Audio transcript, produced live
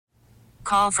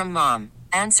call from mom.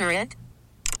 Answer it.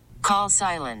 Call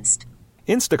silenced.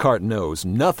 Instacart knows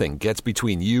nothing gets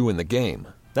between you and the game.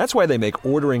 That's why they make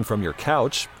ordering from your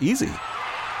couch easy.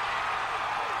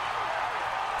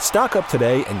 Stock up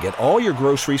today and get all your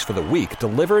groceries for the week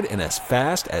delivered in as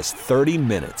fast as 30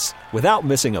 minutes without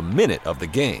missing a minute of the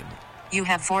game. You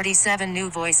have 47 new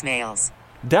voicemails.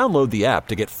 Download the app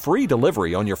to get free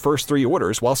delivery on your first 3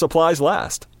 orders while supplies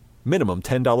last. Minimum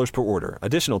 $10 per order.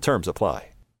 Additional terms apply.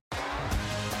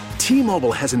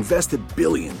 T-Mobile has invested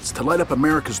billions to light up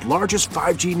America's largest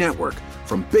 5G network,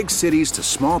 from big cities to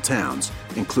small towns,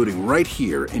 including right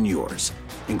here in yours.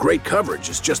 And great coverage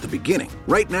is just the beginning.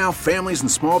 Right now, families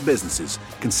and small businesses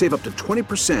can save up to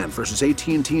 20% versus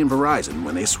AT&T and Verizon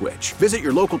when they switch. Visit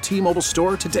your local T-Mobile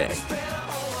store today.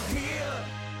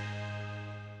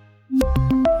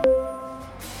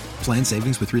 Plan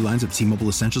savings with 3 lines of T-Mobile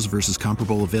Essentials versus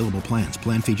comparable available plans.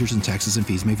 Plan features and taxes and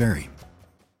fees may vary.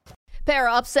 Pair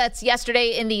of upsets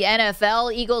yesterday in the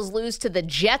NFL. Eagles lose to the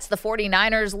Jets. The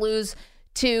 49ers lose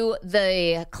to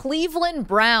the Cleveland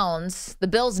Browns. The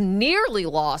Bills nearly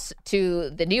lost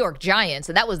to the New York Giants,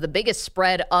 and that was the biggest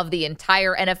spread of the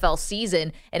entire NFL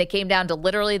season. And it came down to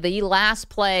literally the last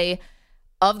play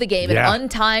of the game, an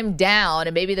untimed down,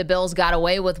 and maybe the Bills got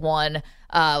away with one.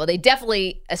 Well, they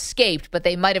definitely escaped, but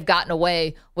they might have gotten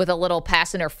away with a little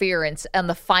pass interference on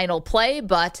the final play,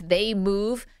 but they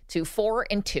move to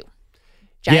 4-2.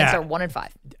 Giants are 1-5.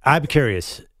 I'm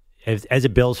curious, as a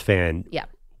Bills fan,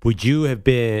 would you have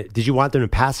been? Did you want them to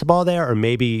pass the ball there, or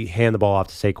maybe hand the ball off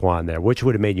to Saquon there? Which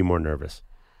would have made you more nervous?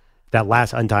 That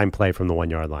last untimed play from the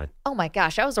 1-yard line. Oh, my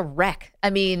gosh. I was a wreck.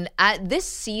 I mean, this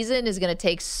season is going to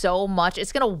take so much.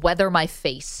 It's going to weather my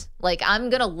face. Like, I'm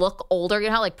going to look older. You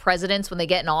know how, like, presidents, when they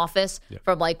get in office,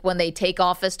 from, like, when they take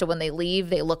office to when they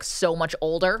leave, they look so much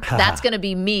older? That's going to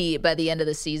be me by the end of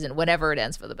the season, whenever it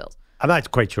ends for the Bills. I'm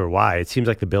not quite sure why. It seems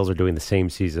like the Bills are doing the same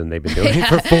season they've been doing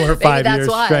for 4 or 5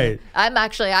 years straight. I'm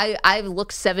actually, I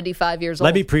look 75 years old.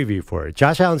 Let me preview for it.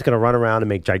 Josh Allen's going to run around and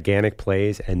make gigantic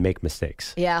plays and make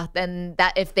mistakes. Yeah, then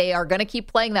that if they are going to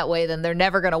keep playing that way, then they're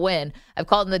never going to win. I've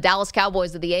called them the Dallas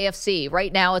Cowboys of the AFC.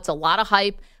 Right now, it's a lot of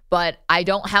hype, but I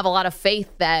don't have a lot of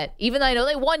faith that, even though I know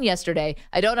they won yesterday,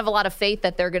 I don't have a lot of faith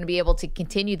that they're going to be able to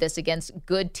continue this against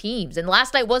good teams. And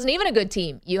last night wasn't even a good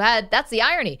team. That's the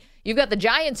irony. You've got the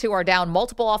Giants, who are down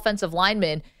multiple offensive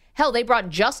linemen. Hell, they brought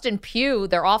Justin Pugh,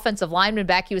 their offensive lineman,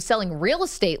 back. He was selling real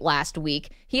estate last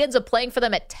week. He ends up playing for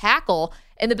them at tackle,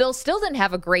 and the Bills still didn't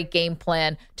have a great game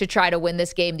plan to try to win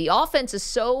this game. The offense is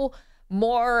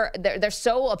they're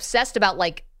so obsessed about,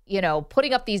 like,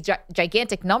 putting up these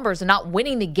gigantic numbers and not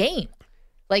winning the game.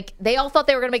 Like, they all thought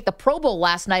they were going to make the Pro Bowl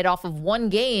last night off of one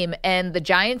game, and the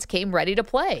Giants came ready to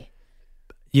play.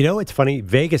 You know, it's funny.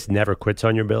 Vegas never quits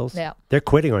on your Bills. Yeah. They're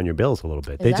quitting on your Bills a little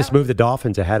bit. They just moved the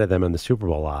Dolphins ahead of them on the Super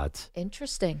Bowl odds.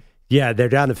 Interesting. Yeah, they're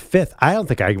down to 5th. I don't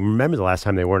think I remember the last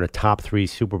time they weren't a top 3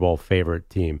 Super Bowl favorite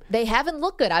team. They haven't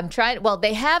looked good.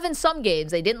 They have in some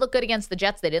games. They didn't look good against the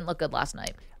Jets. They didn't look good last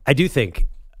night. I do think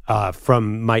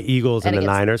from my Eagles and the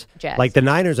Niners, Jags. like the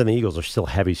Niners and the Eagles are still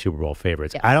heavy Super Bowl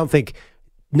favorites. Yeah. I don't think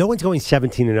no one's going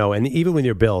 17-0, and even with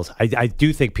your Bills, I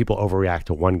do think people overreact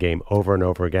to one game over and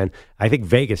over again. I think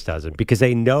Vegas doesn't, because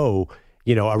they know,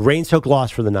 a rain-soaked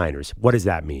loss for the Niners. What does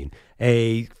that mean?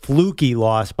 A fluky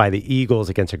loss by the Eagles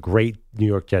against a great New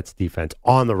York Jets defense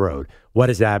on the road. What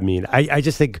does that mean? I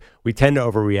just think we tend to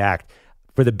overreact.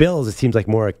 For the Bills, it seems like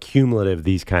more accumulative,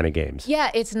 these kind of games.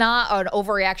 Yeah, it's not an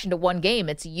overreaction to one game.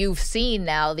 It's you've seen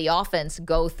now the offense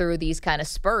go through these kind of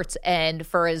spurts. And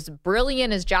for as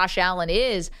brilliant as Josh Allen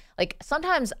is, like,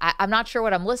 sometimes I'm not sure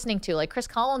what I'm listening to. Like, Chris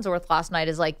Collinsworth last night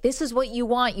is like, this is what you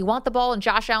want. You want the ball in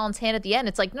Josh Allen's hand at the end.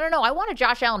 It's like, no. I wanted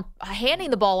Josh Allen handing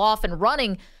the ball off and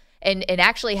running and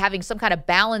actually having some kind of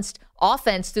balanced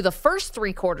offense through the first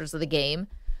 3 quarters of the game,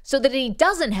 so that he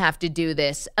doesn't have to do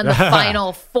this in the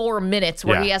final 4 minutes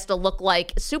where he has to look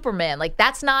like Superman. Like,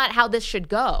 that's not how this should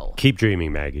go. Keep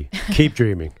dreaming, Maggie. Keep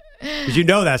dreaming. Because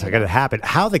that's not going to happen.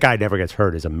 How the guy never gets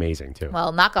hurt is amazing, too.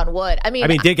 Well, knock on wood. I mean,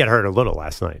 he did get hurt a little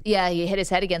last night. Yeah, he hit his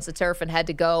head against the turf and had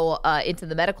to go into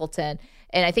the medical tent.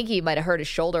 And I think he might have hurt his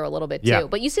shoulder a little bit, too. Yeah.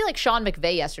 But you see, like, Sean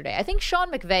McVay yesterday. I think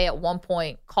Sean McVay at one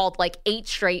point called, like, 8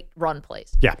 straight run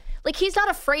plays. Yeah. Like, he's not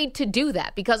afraid to do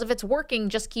that, because if it's working,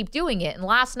 just keep doing it. And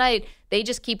last night, they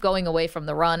just keep going away from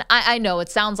the run. I know it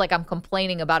sounds like I'm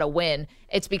complaining about a win.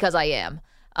 It's because I am.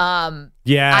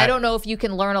 Yeah. I don't know if you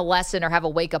can learn a lesson or have a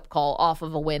wake-up call off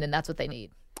of a win, and that's what they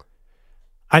need.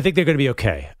 I think they're going to be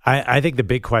okay. I think the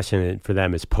big question for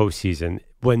them is postseason.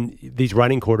 When these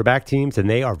running quarterback teams, and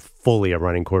they are fully a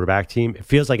running quarterback team, it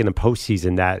feels like in the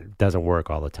postseason that doesn't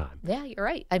work all the time. Yeah, you're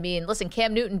right. I mean, listen,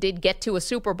 Cam Newton did get to a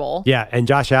Super Bowl. Yeah, and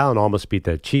Josh Allen almost beat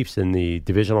the Chiefs in the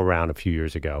divisional round a few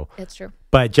years ago. It's true.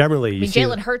 But generally,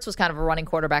 Jalen Hurts was kind of a running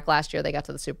quarterback last year. They got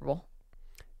to the Super Bowl.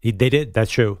 They did. That's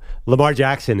true. Lamar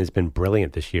Jackson has been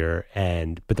brilliant this year,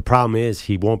 but the problem is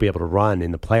he won't be able to run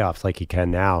in the playoffs like he can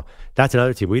now. That's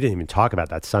another team. We didn't even talk about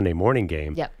that Sunday morning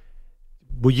game. Yep.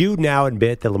 Will you now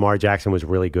admit that Lamar Jackson was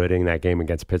really good in that game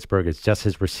against Pittsburgh? It's just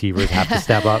his receivers have to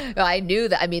step up. I knew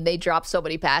that. I mean, they dropped so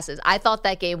many passes. I thought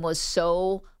that game was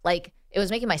so, it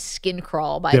was making my skin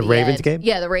crawl by the Ravens end. game?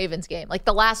 Yeah, the Ravens game. Like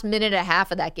the last minute and a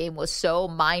half of that game was so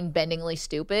mind-bendingly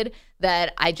stupid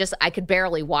that I could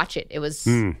barely watch it. It was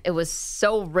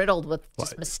so riddled with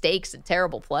just mistakes and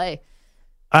terrible play.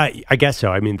 I guess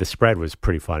so. I mean, the spread was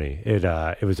pretty funny. It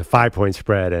was a 5-point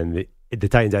spread, and the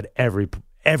Titans had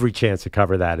every chance to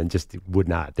cover that and just would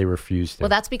not. They refused to. Well,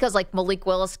 that's because Malik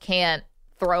Willis can't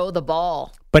throw the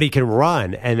ball, but he can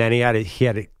run. And then he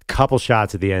had a couple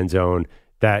shots at the end zone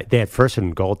that they had first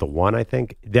and goal at the 1. I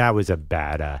think that was a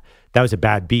bad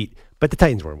beat. But the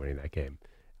Titans weren't winning that game.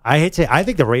 I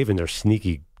think the Ravens are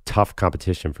sneaky tough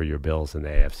competition for your Bills in the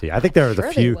AFC. I think there are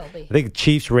the few. I think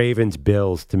Chiefs, Ravens,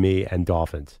 Bills to me, and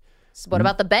Dolphins. So what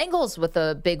about the Bengals with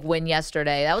a big win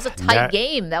yesterday? That was a tight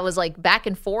game. That was back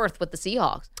and forth with the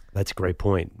Seahawks. That's a great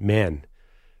point. Man,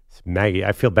 Maggie,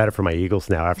 I feel better for my Eagles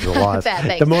now after the loss.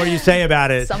 The more you say about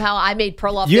it. Somehow I made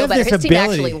Perloff feel better. His team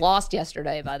actually lost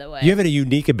yesterday, by the way. You have a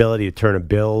unique ability to turn a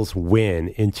Bills win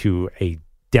into a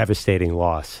devastating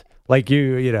loss.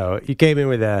 You came in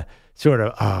with a sort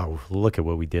of, look at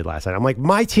what we did last night. I'm like,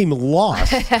 my team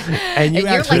lost, and you're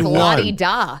actually won.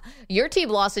 La-di-da. Your team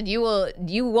lost, and you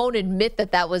won't admit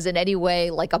that was in any way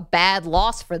a bad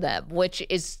loss for them, which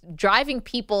is driving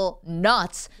people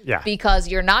nuts. Yeah. Because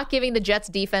you're not giving the Jets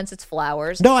defense its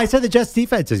flowers. No, I said the Jets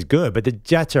defense is good, but the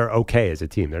Jets are okay as a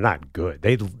team. They're not good.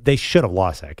 They should have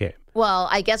lost that game. Well,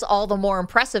 I guess all the more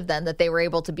impressive then that they were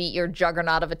able to beat your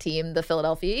juggernaut of a team, the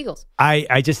Philadelphia Eagles.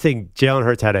 I just think Jalen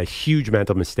Hurts had a huge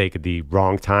mental mistake at the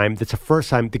wrong time. That's the first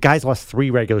time. The guy's lost 3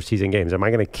 regular season games. Am I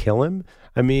going to kill him?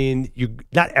 I mean, you're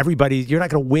not going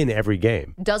to win every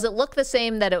game. Does it look the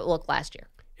same that it looked last year?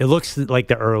 It looks like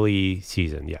the early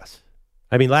season, yes.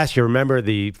 I mean, last year, remember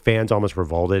the fans almost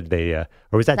revolted. Or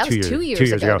was that 2 years? 2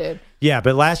 years ago, dude. Yeah,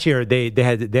 but last year they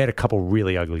had a couple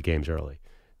really ugly games early.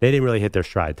 They didn't really hit their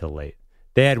stride till late.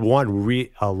 They had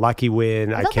one a lucky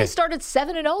win. I thought they started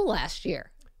 7-0 last year.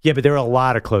 Yeah, but there were a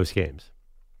lot of close games.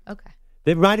 Okay.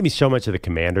 They reminded me so much of the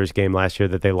Commanders game last year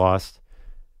that they lost.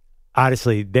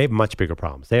 Honestly, they have much bigger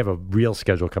problems. They have a real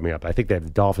schedule coming up. I think they have the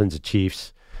Dolphins, the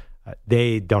Chiefs.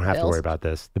 They don't have to worry about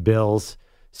this. The Bills.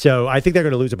 So I think they're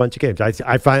going to lose a bunch of games.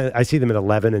 I see them at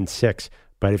 11-6.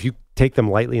 But if you take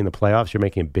them lightly in the playoffs, you're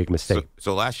making a big mistake.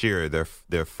 So last year, their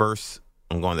first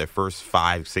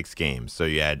 5-6 games. So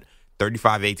you had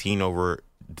 35-18 over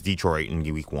Detroit in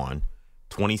week 1,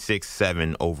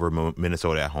 26-7 over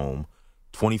Minnesota at home,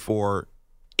 24-8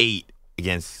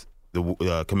 against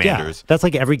the Commanders. Yeah, that's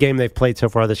like every game they've played so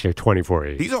far this year,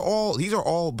 24-8. These are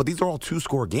all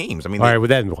 2-score games. I mean, all right, well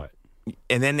then what?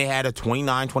 And then they had a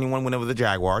 29-21 win over the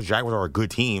Jaguars. Jaguars are a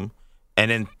good team. And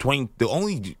then the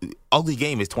only ugly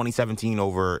game is 2017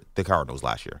 over the Cardinals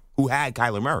last year, who had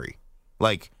Kyler Murray.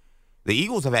 The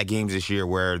Eagles have had games this year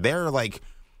where they're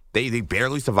they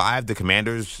barely survived the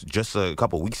Commanders just a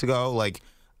couple weeks ago.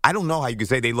 I don't know how you could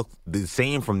say they look the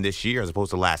same from this year as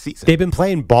opposed to last season. They've been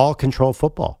playing ball control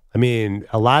football. I mean,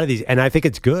 a lot of these, and I think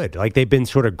it's good. They've been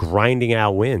sort of grinding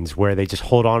out wins where they just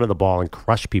hold on to the ball and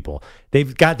crush people.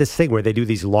 They've got this thing where they do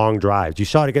these long drives. You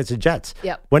saw it against the Jets.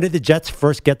 Yep. When did the Jets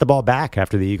first get the ball back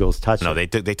after the Eagles touched No,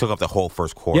 it? they took up the whole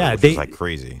first quarter, which was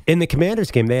crazy. In the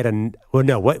Commanders game, they had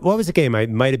what was the game?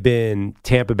 It might have been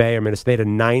Tampa Bay or Minnesota. They had a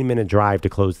 9-minute drive to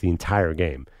close the entire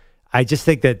game. I just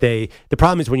think that the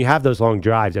problem is when you have those long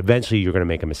drives, eventually you're going to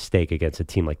make a mistake against a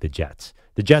team like the Jets.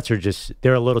 The Jets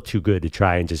they're a little too good to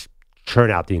try and just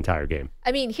churn out the entire game.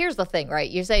 I mean, here's the thing, right?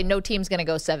 You say no team's going to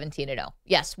go 17-0.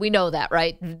 Yes, we know that,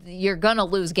 right? You're going to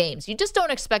lose games. You just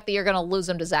don't expect that you're going to lose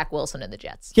them to Zach Wilson and the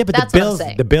Jets. Yeah, but that's the Bills, what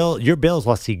I'm saying. Your Bills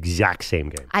lost the exact same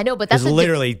game. I know, but that's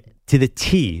literally to the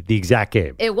T, the exact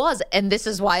game. It was, and this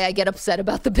is why I get upset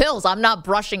about the Bills. I'm not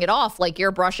brushing it off like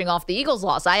you're brushing off the Eagles'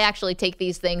 loss. I actually take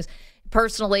these things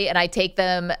personally, and I take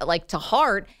them like to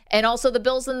heart. And also the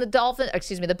Bills and the Bills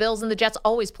and the Jets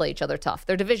always play each other tough.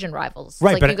 They're division rivals.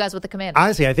 Right, like but you guys with the Commanders.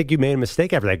 Honestly, I think you made a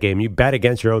mistake after that game. You bet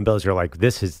against your own Bills. You're like,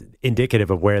 this is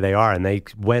indicative of where they are. And they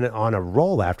went on a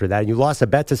roll after that. And you lost a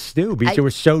bet to Stu because you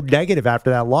were so negative after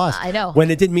that loss. I know.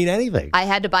 When it didn't mean anything. I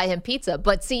had to buy him pizza.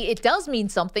 But see, it does mean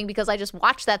something because I just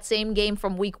watched that same game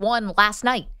from week 1 last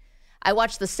night. I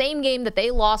watched the same game that they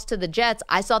lost to the Jets.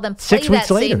 I saw them play that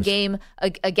same game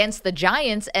against the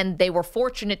Giants, and they were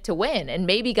fortunate to win and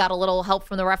maybe got a little help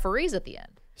from the referees at the end.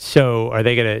 So are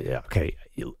they going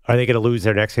to lose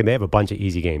their next game? They have a bunch of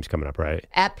easy games coming up, right?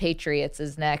 At Patriots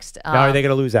is next. Now, are they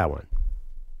going to lose that one?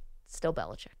 Still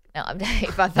Belichick. No, I'm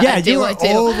yeah, you were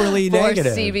overly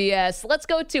negative. CBS. Let's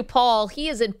go to Paul. He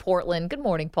is in Portland. Good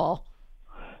morning, Paul.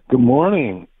 Good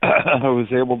morning. I was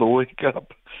able to wake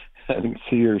up and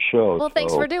see your show. Well,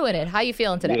 thanks for doing it. How you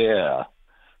feeling today? Yeah.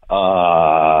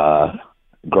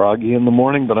 Groggy in the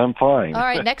morning, but I'm fine. All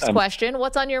right, next question.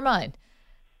 What's on your mind?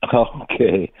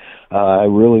 Okay. I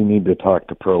really need to talk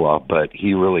to Perloff, but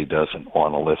he really doesn't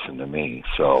want to listen to me.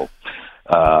 So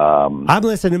I'm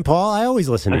listening, Paul. I always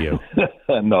listen to you.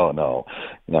 No,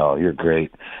 you're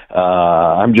great.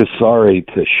 I'm just sorry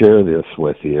to share this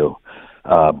with you.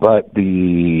 But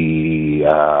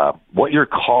what you're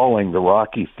calling the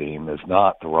Rocky theme is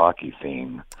not the Rocky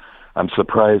theme. I'm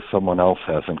surprised someone else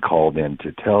hasn't called in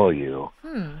to tell you.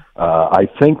 I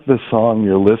think the song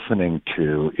you're listening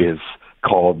to is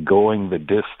called Going the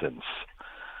Distance.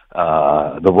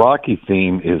 The Rocky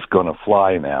theme is Gonna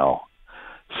Fly Now.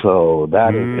 So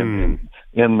that is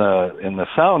in the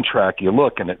soundtrack you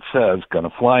look and it says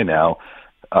Gonna Fly Now,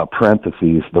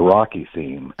 parentheses, the Rocky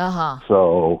theme.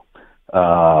 So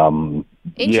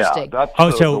interesting. Yeah,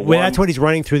 that's what he's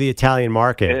running through the Italian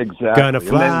market. Exactly. Gonna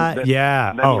fly, then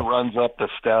he runs up the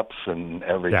steps and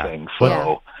everything. Yeah.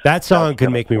 Well, that song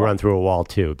could make me run through a wall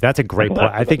too. That's a great play.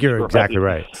 I think you're exactly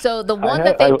right. So the one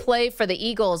that they play for the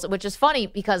Eagles, which is funny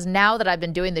because now that I've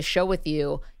been doing this show with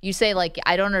you, you say like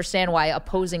I don't understand why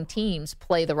opposing teams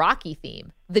play the Rocky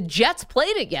theme. The Jets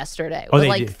played it yesterday with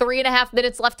like 3.5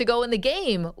 minutes left to go in the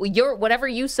game. Whatever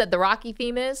you said the Rocky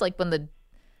theme is, like when the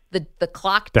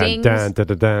clock dings. Dun, dun,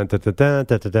 dun, dun, dun, dun, dun,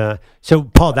 dun, dun, dun. So,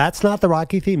 Paul, that's not the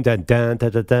Rocky theme. Dun, dun,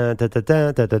 dun, dun, dun, dun,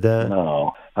 dun, dun, dun, dun.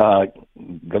 No.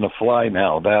 Gonna Fly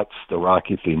Now, that's the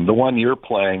Rocky theme. The one you're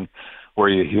playing where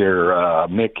you hear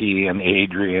Mickey and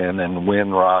Adrian and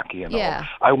Win Rocky and all.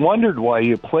 I wondered why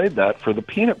you played that for the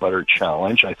Peanut Butter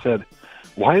Challenge. I said,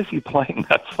 why is he playing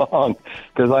that song?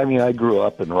 Because, I grew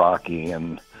up in Rocky,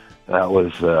 and that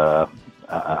was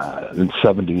in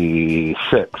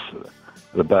 76.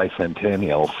 The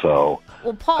bicentennial, so...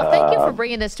 Well, Paul, thank you for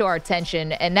bringing this to our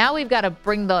attention, and now we've got to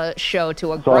bring the show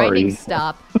to a grinding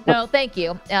stop. No, thank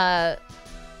you.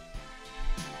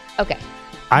 Okay.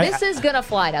 This is Gonna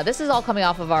Fly Now. This is all coming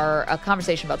off of our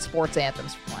conversation about sports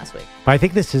anthems from last week. I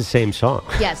think this is the same song.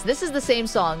 Yes, this is the same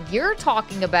song. You're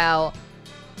talking about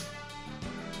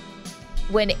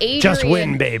when Adrian... Just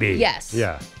win, baby. Yes.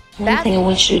 Yeah. One thing I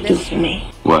want you to do for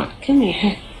me. What? Come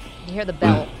here. You hear the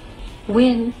bell.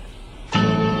 Win.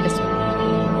 This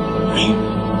one. Win.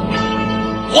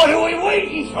 What are we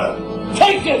waiting for?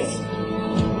 Take this!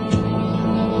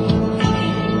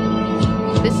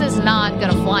 This is not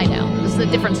Gonna Fly Now. This is a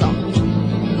different song.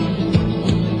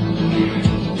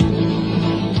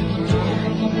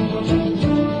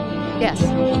 Yes.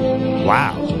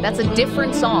 Wow. That's a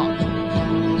different song.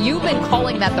 You've been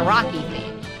calling that the Rocky theme.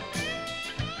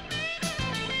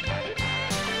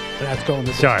 That's going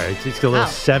to Sorry, it's just a little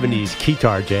 70s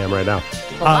guitar jam right now.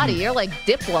 Well, Lottie, you're like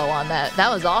Diplo on that.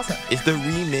 That was awesome. It's the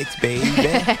remix, baby.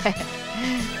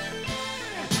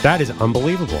 That is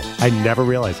unbelievable. I never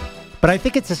realized it. But I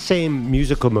think it's the same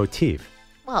musical motif.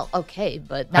 Well, okay,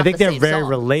 but not I think the they're same very song.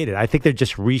 related. I think they're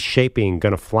just reshaping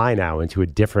Gonna Fly Now into a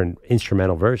different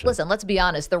instrumental version. Listen, let's be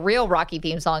honest. The real Rocky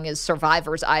theme song is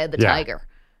Survivor's Eye of the Tiger.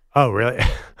 Oh, really?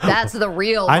 That's the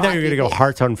real I thought Rocky you were going to go theme.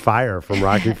 Hearts on Fire from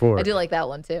Rocky IV. I do like that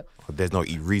one, too. There's no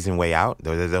reason way out.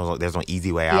 There's no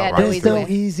easy way out. Yeah, Rocky. no There's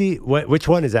easy no way. easy... Which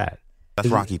one is that? That's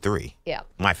Rocky 3. Yeah.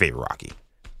 My favorite Rocky.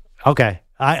 Okay.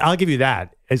 I'll give you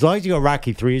that. As long as you go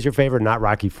Rocky 3 is your favorite, not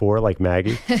Rocky 4 like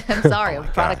Maggie. I'm sorry. I'm a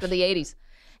product of the 80s.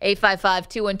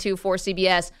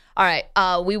 855-212-4CBS. All right.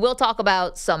 We will talk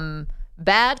about some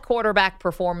bad quarterback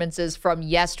performances from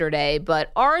yesterday,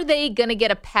 but are they going to get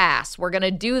a pass? We're going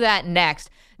to do that next.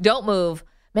 Don't move.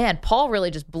 Man, Paul really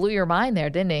just blew your mind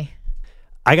there, didn't he?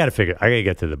 I got to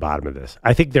get to the bottom of this.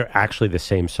 I think they're actually the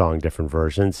same song, different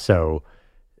versions. So,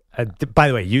 by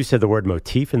the way, you said the word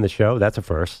motif in the show. That's a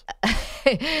first.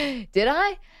 Did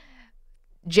I?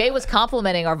 Jay was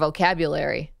complimenting our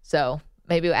vocabulary, so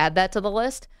Maybe we'll add that to the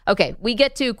list. Okay, we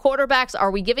get to quarterbacks.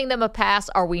 Are we giving them a pass?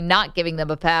 Are we not giving them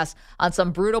a pass on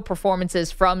some brutal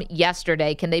performances from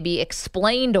yesterday? Can they be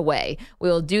explained away? We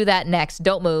will do that next.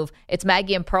 Don't move. It's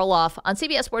Maggie and Perloff on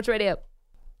CBS Sports Radio.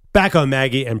 Back on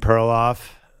Maggie and Perloff.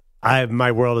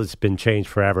 My world has been changed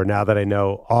forever now that I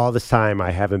know all this time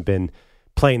I haven't been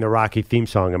playing the Rocky theme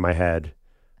song in my head,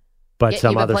 but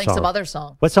some other song. Some other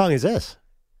song. What song is this?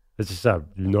 Is this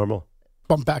normal?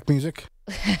 Bump back music.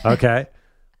 Okay.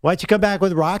 Why don't you come back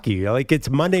with Rocky? Like, it's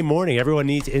Monday morning. Everyone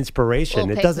needs inspiration.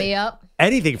 It doesn't me up.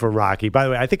 Anything from Rocky. By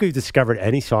the way, I think we've discovered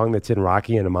any song that's in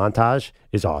Rocky in a montage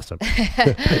is awesome.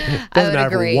 Doesn't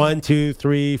matter agree. if 1, 2,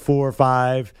 3, 4,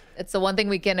 5. It's the one thing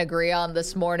we can agree on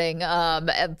this morning.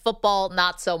 And football,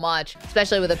 not so much,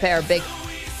 especially with a pair of big.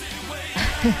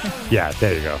 Yeah,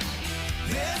 there you go.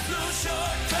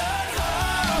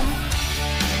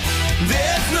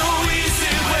 There's no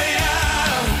easy way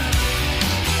out.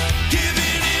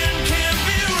 Giving in can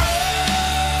be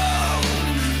wrong.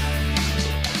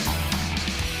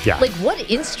 Yeah. Like, what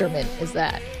instrument is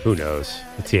that? Who knows?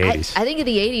 It's the 80s. I think in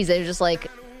the 80s, they were just like,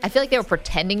 I feel like they were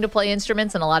pretending to play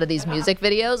instruments in a lot of these music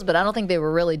videos, but I don't think they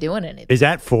were really doing anything. Is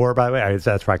that 4, by the way?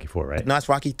 That's Rocky 4, right? No, it's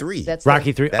Rocky 3. That's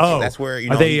Rocky 3. That's where,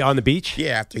 are they on the beach?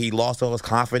 Yeah, after he lost all his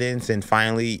confidence and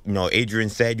finally, Adrian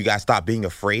said, you got to stop being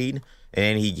afraid.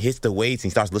 And he hits the weights and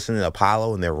he starts listening to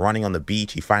Apollo and they're running on the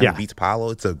beach. He finally beats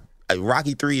Apollo. It's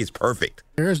Rocky 3 is perfect.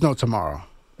 There is no tomorrow.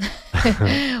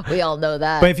 We all know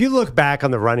that. But if you look back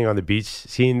on the running on the beach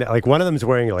scene, like one of them is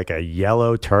wearing like a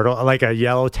yellow turtle, like a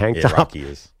yellow tank top. Rocky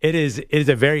is. It is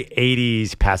a very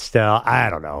 80s pastel. I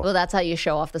don't know. Well, that's how you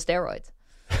show off the steroids.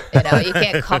 You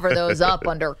can't cover those up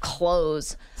under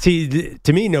clothes. See,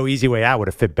 to me, No Easy Way Out would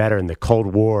have fit better in the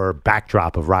Cold War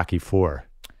backdrop of Rocky 4.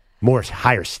 More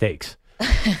higher stakes.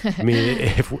 I mean,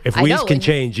 if we can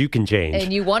change, you can change.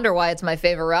 And you wonder why it's my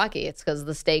favorite Rocky. It's because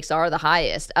the stakes are the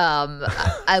highest.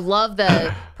 I love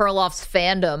that Perloff's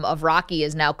fandom of Rocky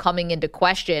is now coming into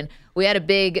question. We had a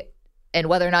big, and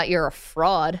whether or not you're a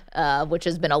fraud, which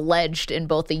has been alleged in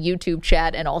both the YouTube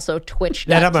chat and also Twitch.tv.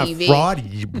 That I'm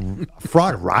a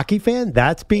fraud Rocky fan?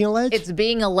 That's being alleged? It's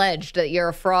being alleged that you're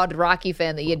a fraud Rocky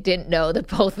fan, that you didn't know that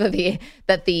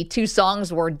that the two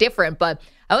songs were different. But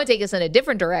I want to take us in a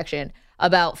different direction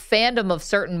about fandom of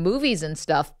certain movies and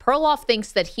stuff. Perloff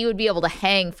thinks that he would be able to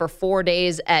hang for 4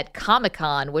 days at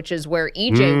Comic-Con, which is where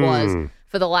EJ was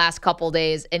for the last couple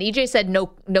days. And EJ said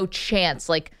no chance.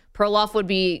 Like, Perloff would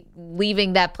be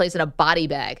leaving that place in a body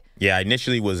bag. Yeah, I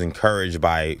initially was encouraged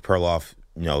by Perloff,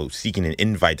 seeking an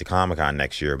invite to Comic-Con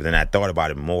next year. But then I thought about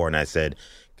it more and I said,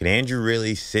 can Andrew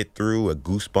really sit through a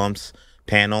Goosebumps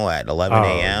panel at 11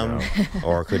 a.m. No.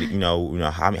 Or could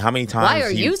how many times? Why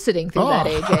are you sitting through that,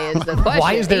 AJ? Is the question.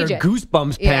 Why is there AJ? a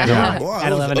Goosebumps panel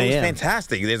at 11 a.m.? It was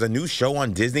fantastic. There's a new show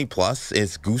on Disney Plus.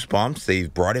 It's Goosebumps. They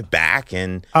brought it back,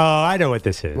 and I know what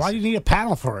this is. Why do you need a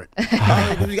panel for it?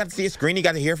 You got to see a screen. You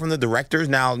got to hear from the directors.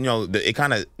 Now, the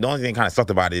only thing kind of sucked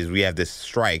about it is we have this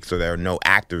strike, so there are no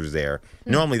actors there.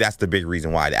 Normally, that's the big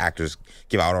reason why the actors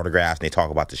give out autographs and they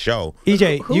talk about the show.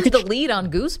 EJ, who's the lead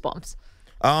on Goosebumps?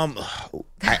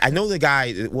 I know the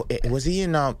guy. Was he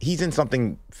in? He's in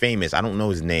something famous. I don't know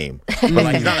his name. But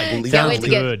he's not like. Can't wait to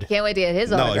get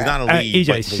his autograph. No, he's not a lead.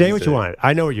 EJ, say what you want.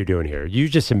 I know what you're doing here. You're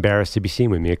just embarrassed to be seen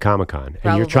with me at Comic-Con,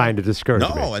 and you're trying to discourage me.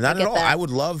 No, not at all. I would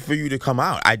love for you to come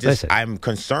out. I'm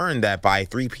concerned that by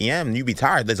 3 p.m. you'd be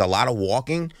tired. There's a lot of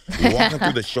walking. You're walking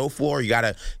through the show floor. You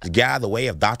gotta get out of the way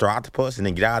of Dr. Octopus, and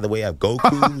then get out of the way of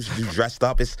Goku, who's dressed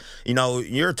up. It's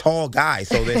you're a tall guy,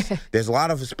 so there's a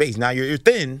lot of space. Now you're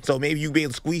thin, so maybe you'll be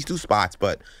able to squeeze 2 spots,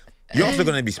 but you're also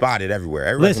going to be spotted everywhere.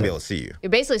 Everyone's going to be able to see you. You're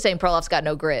basically saying Perloff's got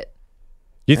no grit.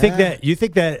 You think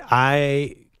that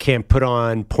I can put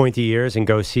on pointy ears and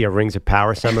go see a Rings of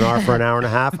Power seminar for an hour and a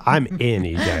half? I'm in,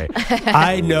 EJ.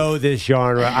 I know this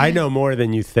genre. I know more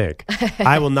than you think.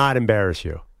 I will not embarrass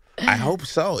you. I hope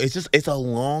so. It's a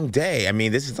long day. I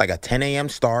mean, this is like a 10 a.m.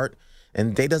 start,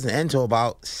 and the day doesn't end until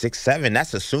about 6, 7.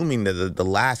 That's assuming that the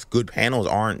last good panels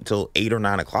aren't until 8 or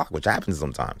 9 o'clock, which happens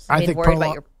sometimes. I think worried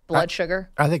about your blood sugar?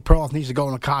 I think Perloff needs to go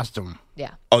in a costume.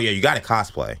 Yeah. Oh, yeah, you got to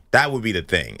cosplay. That would be the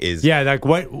thing. Like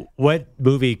what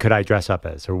movie could I dress up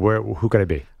as, or who could I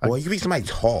be? Well, you could be somebody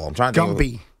tall. I'm trying to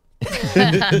Gumby. It's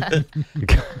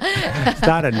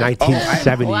not a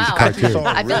 1970s cartoon.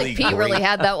 I feel like Pete really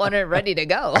had that one ready to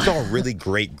go. I saw a really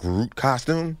great Groot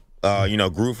costume.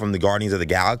 Groot from the Guardians of the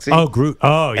Galaxy. Oh, Groot.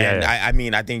 Oh, yeah.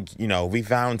 And I think, we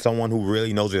found someone who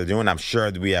really knows what they're doing. I'm sure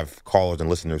that we have callers and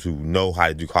listeners who know how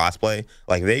to do cosplay.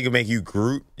 Like, if they could make you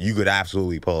Groot, you could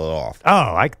absolutely pull it off.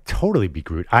 Oh, I could totally be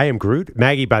Groot. I am Groot.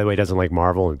 Maggie, by the way, doesn't like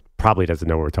Marvel and probably doesn't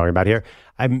know what we're talking about here.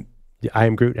 I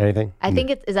Am Groot, anything? I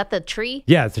think is that the tree?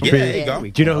 Yeah, it's a tree. there you go.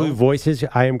 Do you know who voices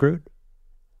I Am Groot?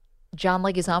 John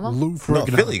Leguizamo? Lou No,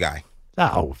 Ferrigno. Philly guy.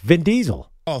 Oh, Vin Diesel.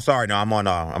 Oh, sorry. No, I'm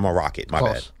on Rocket. My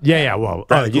Close. bad. Yeah. Well,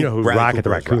 Bradley you know who Bradley Rocket the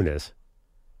Cooper is Raccoon Rocket. is.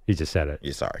 He just said it.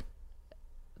 Yeah, sorry.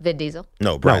 Vin Diesel?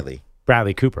 No, Bradley. No,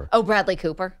 Bradley Cooper. Oh, Bradley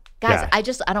Cooper. Guys, Yeah. I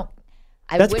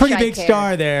That's a wish pretty I big cared.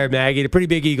 star there, Maggie. A pretty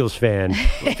big Eagles fan.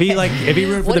 If he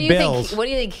rooted for What the do you Bills. think? What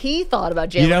do you think he thought about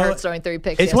Jalen Hurts throwing 3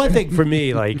 picks? It's one yesterday? thing for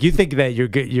me. Like you think that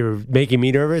you're making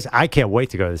me nervous. I can't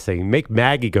wait to go to this thing. Make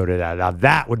Maggie go to that. Now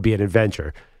that would be an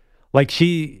adventure. Like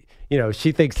she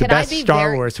thinks the Can I best be Star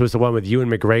very- Wars was the one with Ewan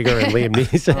McGregor and Liam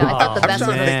Neeson. No, I thought the best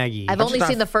one. Maggie. I've only just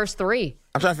seen the first 3.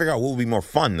 I'm trying to figure out what would be more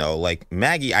fun though. Like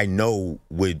Maggie, I know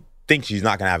would think she's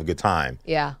not gonna have a good time.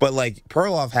 Yeah. But like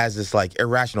Perloff has this like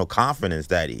irrational confidence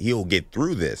that he'll get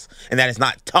through this and that it's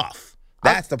not tough.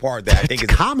 That's the part that I think is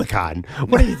Comic-Con.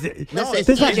 What is it? No,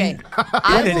 Listen, it's TJ, I What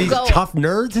are will these go. tough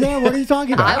nerds there? What are you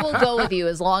talking about? I will go with you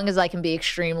as long as I can be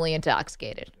extremely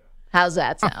intoxicated. How's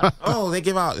that sound? Oh, they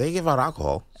give out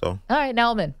alcohol. So All right,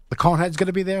 now I'm in. The Conehead's going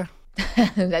to be there? I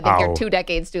think you're 2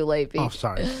 decades too late, Pete. Oh,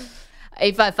 sorry.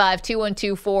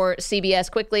 855-212-4CBS.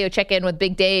 Quickly, check in with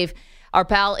Big Dave, our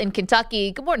pal in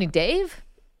Kentucky. Good morning, Dave.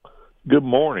 Good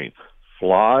morning.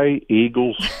 Fly,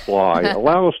 Eagles, fly.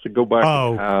 Allow us to go back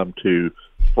in time to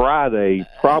Friday,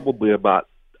 probably about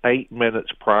 8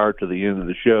 minutes prior to the end of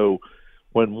the show,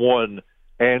 when one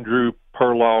Andrew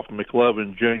Perloff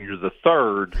McLovin Jr.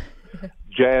 III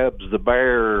jabs the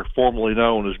bear, formerly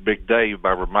known as Big Dave,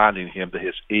 by reminding him that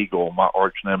his Eagle, my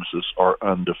arch nemesis, are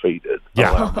undefeated.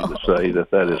 Yeah. Allow me to say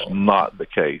that is not the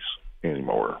case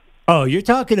anymore. Oh, you're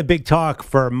talking a big talk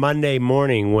for Monday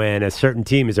morning when a certain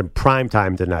team is in prime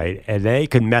time tonight, and they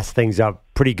could mess things up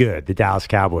pretty good, the Dallas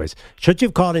Cowboys. Shouldn't you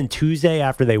have called in Tuesday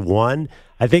after they won?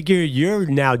 I think you're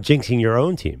now jinxing your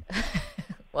own team.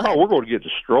 Oh, we're going to get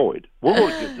destroyed. We're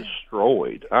going to get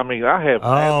destroyed. I mean, I have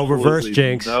reverse absolutely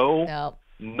jinx. No.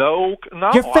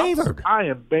 You're favored. I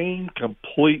am being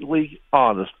completely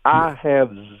honest. I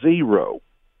have zero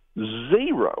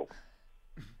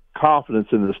confidence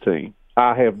in this team.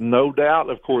 I have no doubt.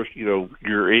 Of course,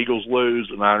 your Eagles lose,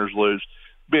 the Niners lose.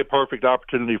 Be a perfect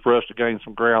opportunity for us to gain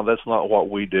some ground. That's not what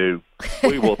we do.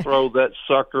 We will throw that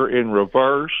sucker in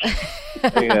reverse,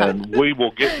 and we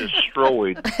will get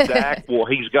destroyed. Dak,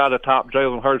 he's got to top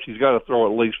Jalen Hurts. He's got to throw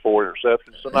at least 4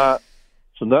 interceptions tonight.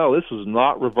 So, no, this is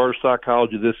not reverse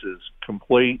psychology. This is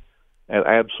complete and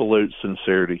absolute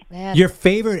sincerity. Man. You're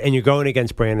favored, and you're going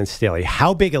against Brandon Staley.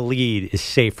 How big a lead is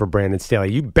safe for Brandon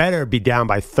Staley? You better be down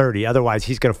by 30. Otherwise,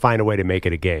 he's going to find a way to make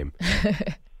it a game.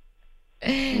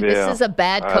 This is a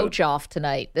bad coach off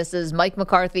tonight. This is Mike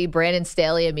McCarthy, Brandon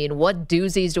Staley. I mean, what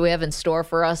doozies do we have in store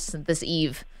for us this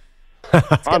eve?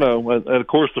 I know, and of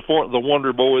course the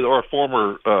Wonder Boy, our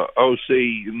former OC,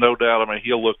 no doubt. I mean,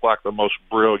 he'll look like the most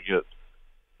brilliant,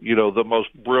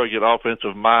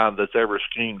 offensive mind that's ever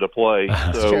schemed a play.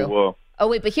 So, oh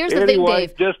wait, but here's the thing,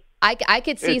 Dave. Just I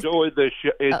could see enjoying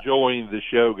the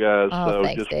show, guys. So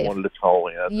thanks, just Dave. wanted to call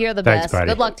in. You're the Thanks, best. buddy.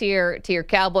 Good luck to your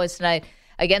Cowboys tonight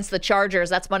against the Chargers.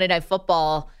 That's Monday Night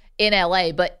Football in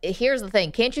LA. But here's the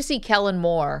thing. Can't you see Kellen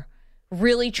Moore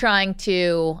really trying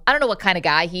to, I don't know what kind of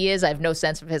guy he is. I have no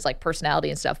sense of his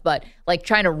personality and stuff, but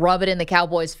trying to rub it in the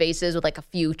Cowboys' faces with a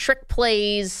few trick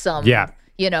plays, some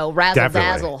razzle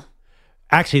dazzle.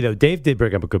 Actually, though, Dave did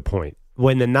bring up a good point.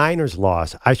 When the Niners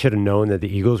lost, I should have known that the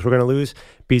Eagles were going to lose,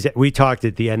 because we talked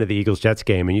at the end of the Eagles-Jets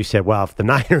game, and you said, well, if the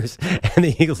Niners and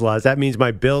the Eagles lost, that means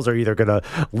my Bills are either going to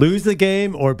lose the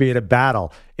game or be in a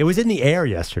battle. It was in the air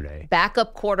yesterday.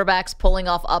 Backup quarterbacks pulling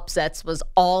off upsets was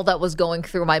all that was going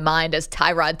through my mind as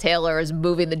Tyrod Taylor is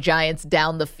moving the Giants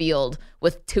down the field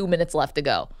with 2 minutes left to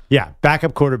go. Yeah,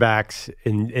 backup quarterbacks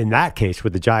in that case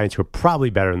with the Giants who are probably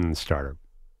better than the starter.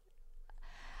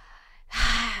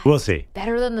 We'll see.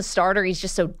 Better than the starter. He's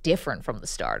just so different from the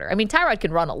starter. I mean, Tyrod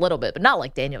can run a little bit, but not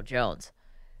like Daniel Jones.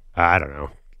 I don't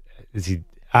know. Is he?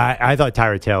 I thought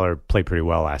Tyrod Taylor played pretty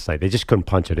well last night. They just couldn't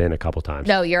punch it in a couple times.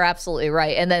 No, you're absolutely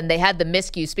right. And then they had the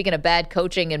miscue. Speaking of bad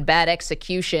coaching and bad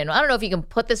execution, I don't know if you can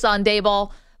put this on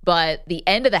Dayball, but the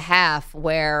end of the half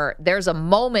where there's a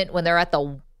moment when they're at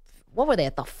the, what were they,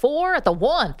 at the 4? At the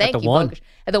 1. Thank you, Bogusch.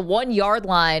 At the 1 yard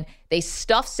line, they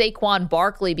stuffed Saquon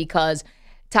Barkley because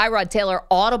Tyrod Taylor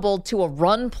audibled to a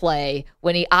run play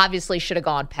when he obviously should have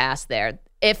gone past there.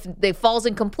 If it falls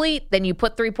incomplete, then you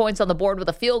put 3 points on the board with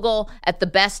a field goal. At the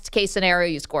best case scenario,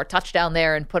 you score a touchdown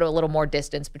there and put a little more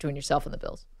distance between yourself and the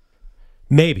Bills.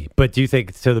 Maybe, but do you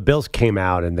think, so the Bills came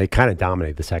out and they kind of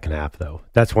dominated the second half, though.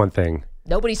 That's one thing.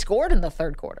 Nobody scored in the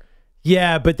third quarter.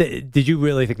 Yeah, but did you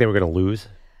really think they were going to lose?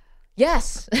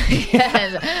 Yes.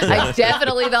 Yes. I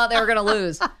definitely thought they were going to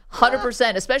lose.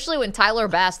 100%, especially when Tyler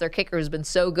Bass, their kicker, has been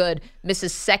so good,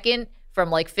 misses second from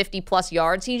like 50-plus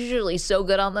yards. He's usually so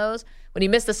good on those. When he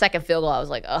missed the second field goal, I was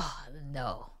like, oh,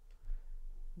 no.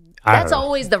 That's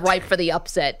always the ripe for the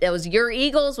upset. It was your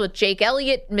Eagles with Jake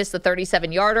Elliott, missed the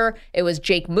 37-yarder. It was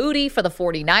Jake Moody for the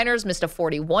 49ers, missed a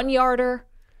 41-yarder.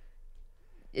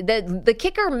 The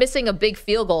kicker missing a big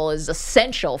field goal is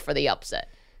essential for the upset.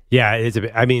 Yeah, it is a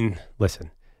bit. I mean,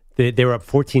 listen, they were up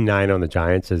 14-9 on the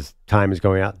Giants as time is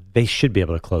going out. They should be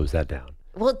able to close that down.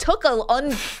 Well, it took an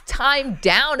untimed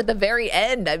down at the very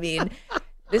end. I mean,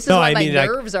 this is why my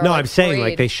nerves are. No, I'm saying frayed.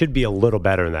 like they should be a little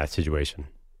better in that situation.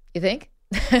 You think?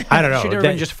 I don't know. Should have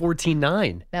been just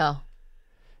 14-9. No.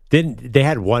 They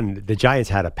had one. The Giants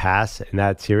had a pass in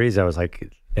that series. I was like,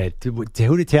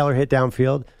 who did Taylor hit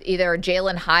downfield? Either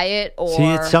Jalen Hyatt or he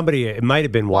hit somebody. It might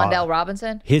have been Wan'Dale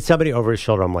Robinson. He hit somebody over his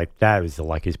shoulder. I'm like, that was the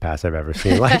luckiest pass I've ever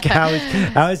seen. Like, how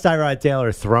is Tyrod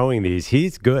Taylor throwing these?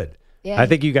 He's good. Yeah. I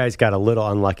think you guys got a little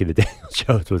unlucky that Daniel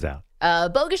Jones was out.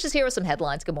 Bogus is here with some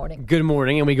headlines. Good morning. Good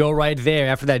morning, and we go right there.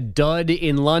 After that dud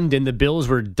in London, the Bills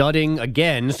were dudding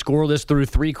again, scoreless through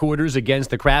 3 quarters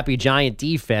against the crappy Giant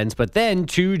defense. But then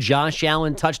 2 Josh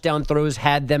Allen touchdown throws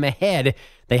had them ahead.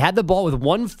 They had the ball with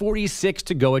 1:46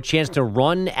 to go, a chance to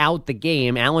run out the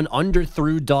game. Allen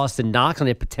underthrew Dawson Knox on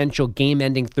a potential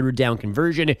game-ending third-down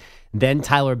conversion. Then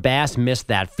Tyler Bass missed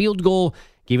that field goal,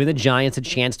 giving the Giants a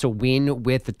chance to win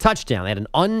with the touchdown. They had an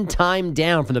untimed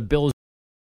down from the Bills'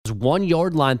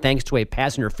 1-yard line thanks to a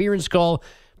pass interference call,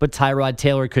 but Tyrod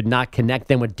Taylor could not connect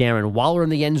them with Darren Waller in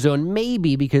the end zone,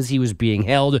 maybe because he was being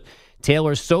held.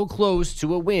 Taylor so close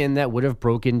to a win that would have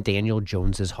broken Daniel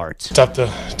Jones's heart. Tough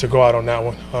to go out on that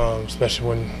one, especially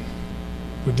when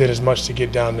we did as much to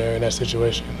get down there in that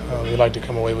situation. We like to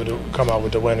come out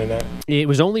with the win in that. It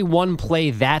was only one play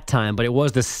that time, but it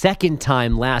was the second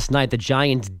time last night the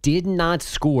Giants did not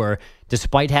score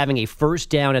despite having a first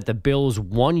down at the Bills'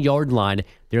 1-yard line.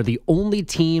 They're the only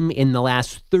team in the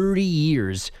last 30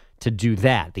 years to do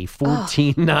that. The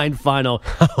 14-9 final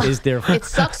is their... It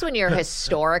sucks when you're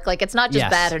historic. Like, it's not just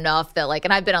bad enough that, like,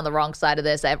 and I've been on the wrong side of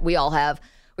this. We all have.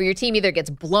 Where your team either gets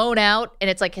blown out and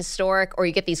it's like historic, or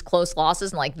you get these close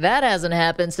losses and like that hasn't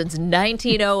happened since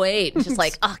 1908. It's just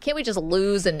like, can't we just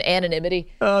lose in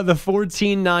anonymity? The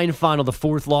 14-9 final, the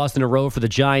 4th loss in a row for the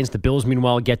Giants. The Bills,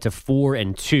 meanwhile, get to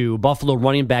 4-2. Buffalo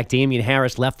running back Damian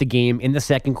Harris left the game in the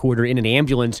second quarter in an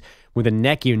ambulance with a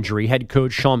neck injury. Head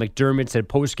coach Sean McDermott said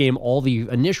post-game all the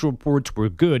initial reports were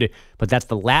good, but that's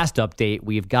the last update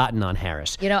we've gotten on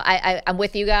Harris. You know, I'm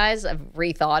with you guys. I've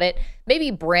rethought it.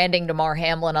 Maybe branding Damar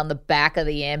Hamlin on the back of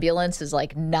the ambulance is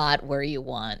like not where you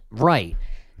want. Right.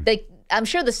 I'm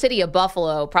sure the city of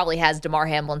Buffalo probably has Damar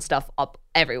Hamlin stuff up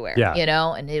everywhere, you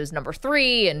know, and it was number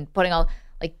 3 and putting all,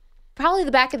 like, probably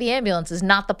the back of the ambulance is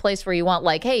not the place where you want,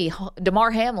 like, hey,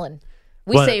 Damar Hamlin,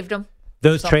 we saved him.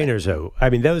 Those trainers, though,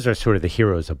 I mean, those are sort of the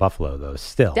heroes of Buffalo, though,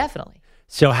 still. Definitely.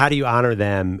 So how do you honor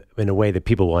them in a way that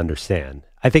people will understand?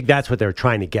 I think that's what they're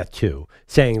trying to get to,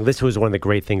 saying this was one of the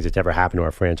great things that's ever happened to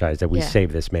our franchise, that we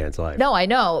saved this man's life. No, I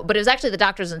know, but it was actually the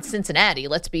doctors in Cincinnati,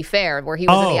 let's be fair, where he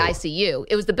was in the ICU.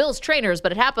 It was the Bills trainers,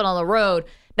 but it happened on the road,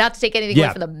 not to take anything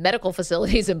away from the medical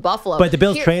facilities in Buffalo. But the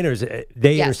Bills trainers,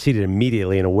 they interceded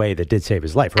immediately in a way that did save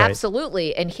his life, right?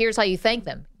 Absolutely, and here's how you thank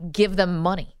them. Give them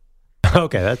money.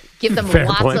 Okay, that's give them fair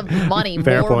lots point. of money,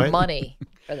 more money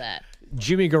for that.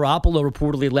 Jimmy Garoppolo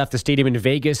reportedly left the stadium in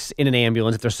Vegas in an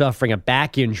ambulance after suffering a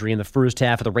back injury in the first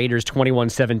half of the Raiders'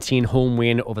 21-17 home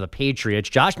win over the Patriots.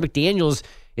 Josh McDaniels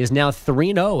is now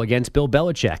 3-0 against Bill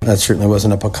Belichick. That certainly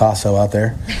wasn't a Picasso out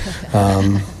there.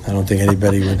 I don't think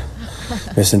anybody would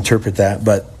misinterpret that.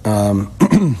 But,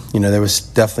 there was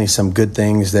definitely some good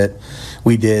things that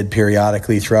we did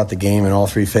periodically throughout the game in all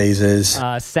 3 phases.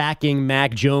 Sacking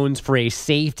Mac Jones for a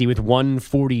safety with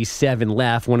 1:47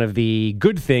 left. One of the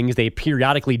good things they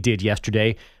periodically did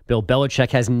yesterday. Bill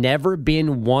Belichick has never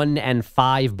been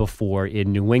 1-5 before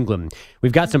in New England.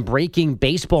 We've got some breaking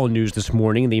baseball news this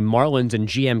morning. The Marlins and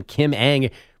GM Kim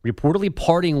Ng reportedly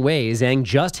parting ways. Ng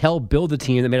just helped build the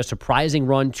team that made a surprising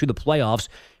run to the playoffs.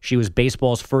 She was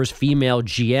baseball's first female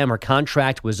GM. Her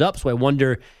contract was up, so I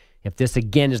wonder if this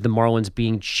again is the Marlins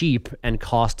being cheap and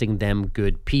costing them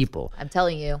good people. I'm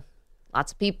telling you,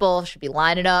 lots of people should be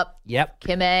lining up. Yep.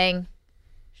 Kim Ng.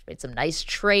 She made some nice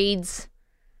trades.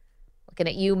 Looking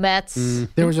at you, Mets.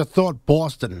 There was a thought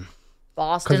Boston.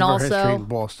 Boston also. History in also.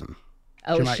 Boston.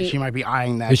 Oh, she might be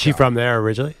eyeing that. Is she from there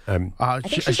originally? I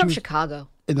think she's from Chicago.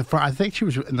 in the front. I think she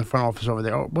was in the front office over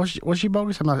there. Oh, was she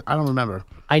bogus? I don't remember.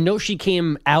 I know she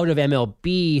came out of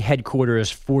MLB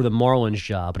headquarters for the Marlins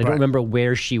job, but I don't remember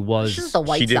where she was. She's the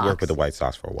White She did Sox. work with the White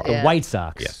Sox for a while. The White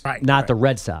Sox, Yes. not the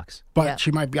Red Sox. But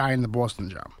she might be eyeing the Boston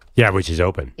job. Yeah, which is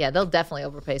open. Yeah, they'll definitely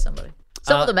overpay somebody.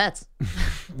 So will the Mets.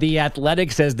 The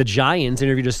Athletic says the Giants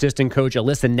interviewed assistant coach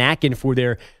Alyssa Nacken for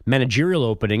their managerial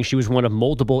opening. She was one of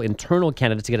multiple internal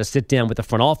candidates to get a sit-down with the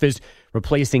front office,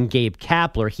 replacing Gabe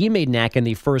Kapler. He made Nacken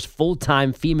the first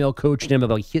full-time female coach in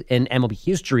MLB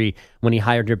history when he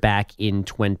hired her back in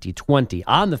 2020.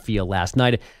 On the field last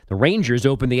night, the Rangers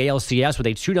opened the ALCS with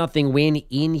a 2-0 win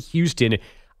in Houston.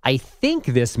 I think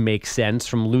this makes sense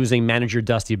from losing manager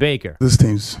Dusty Baker. This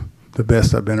team's the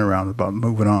best I've been around about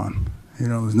moving on.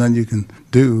 There's nothing you can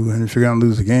do, and if you're going to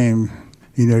lose a game,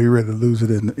 you're ready to lose it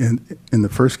in the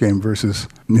first game versus,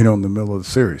 in the middle of the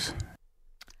series.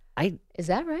 Is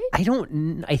that right?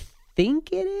 I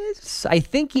think it is. I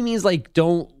think he means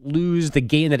don't lose the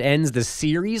game that ends the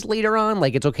series later on.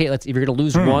 Like it's okay. If you're going to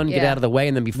lose one, get out of the way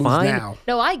and then be fine. Now.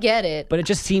 No, I get it. But it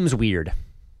just seems weird.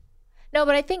 No,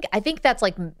 but I think that's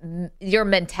your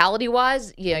mentality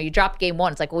wise. You dropped game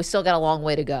one. It's like, well, we still got a long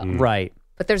way to go. Right.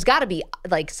 But there's got to be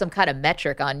some kind of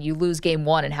metric on you lose game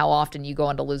one and how often you go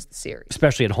on to lose the series.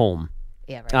 Especially at home.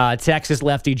 Yeah, right. Texas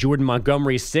lefty Jordan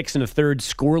Montgomery, 6 1/3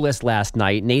 scoreless last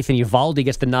night. Nathan Eovaldi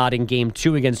gets the nod in game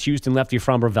 2 against Houston lefty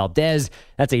Framber Valdez.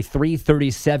 That's a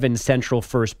 3:37 Central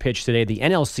first pitch today. The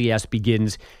NLCS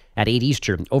begins at 8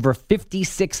 Eastern. Over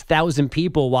 56,000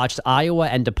 people watched Iowa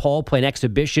and DePaul play an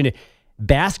exhibition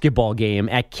basketball game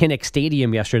at Kinnick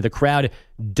Stadium yesterday. The crowd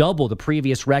doubled the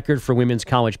previous record for women's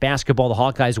college basketball. The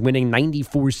Hawkeyes winning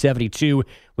 94-72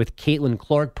 with Caitlin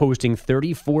Clark posting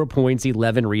 34 points,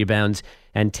 11 rebounds,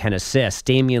 and 10 assists.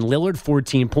 Damian Lillard,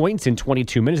 14 points in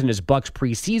 22 minutes in his Bucks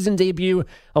preseason debut,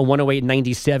 a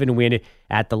 108-97 win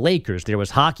at the Lakers. There was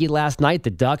hockey last night.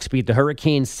 The Ducks beat the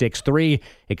Hurricanes 6-3,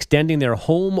 extending their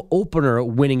home opener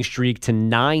winning streak to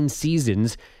 9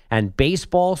 seasons. And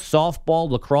baseball, softball,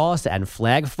 lacrosse, and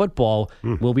flag football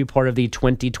will be part of the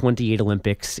 2028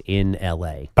 Olympics in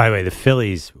L.A. By the way, the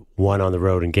Phillies won on the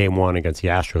road in Game 1 against the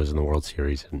Astros in the World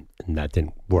Series, and that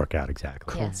didn't work out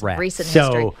exactly. Yes, recent so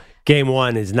history. Game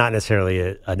 1 is not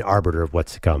necessarily an arbiter of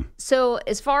what's to come. So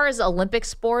as far as Olympic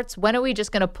sports, when are we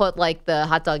just going to put the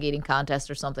hot dog eating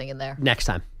contest or something in there? Next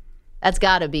time. That's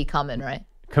got to be coming, right?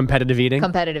 Competitive eating?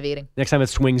 Competitive eating. Next time it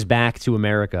swings back to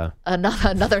America.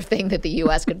 Another thing that the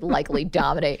U.S. could likely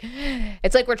dominate.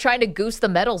 It's like we're trying to goose the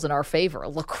medals in our favor.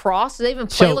 Lacrosse? Do they even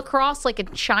play lacrosse like in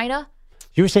China?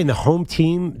 You were saying the home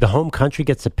team, the home country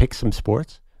gets to pick some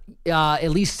sports? At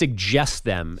least suggest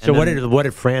them. So what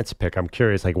did France pick? I'm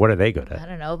curious. What are they good at? I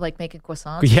don't know, making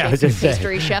croissants, Yeah, I was just saying.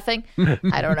 pastry chefing.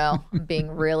 I don't know. I'm being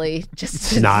really just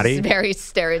Snotty? very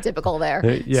stereotypical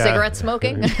there. Yeah. Cigarette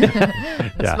smoking.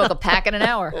 Smoke a pack in an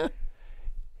hour.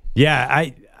 Yeah,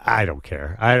 I don't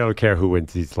care. I don't care who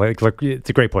wins these. It's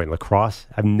a great point. Lacrosse.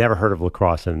 I've never heard of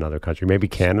lacrosse in another country. Maybe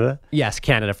Canada. Yes,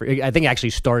 Canada. I think it actually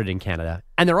started in Canada.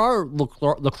 And there are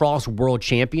lacrosse world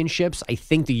championships. I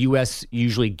think the U.S.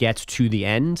 usually gets to the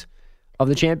end of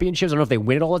the championships. I don't know if they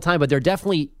win it all the time, but there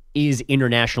definitely is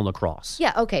international lacrosse.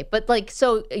 Yeah, okay. But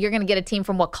so you're going to get a team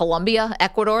from Colombia,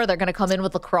 Ecuador? They're going to come in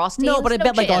with lacrosse teams? No, but I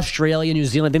bet chance. Australia, New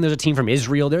Zealand. I think there's a team from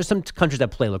Israel. There's some countries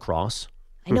that play lacrosse.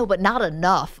 I know, but not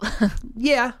enough.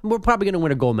 Yeah, we're probably going to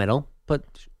win a gold medal, but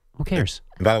who cares?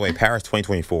 And by the way, Paris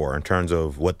 2024, in terms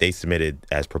of what they submitted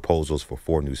as proposals for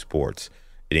 4 new sports,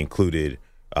 it included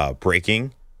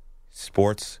breaking,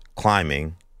 sports,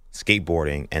 climbing,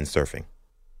 skateboarding, and surfing.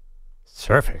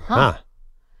 Surfing? Huh.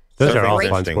 Those are all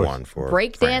fun sports.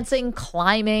 Breakdancing,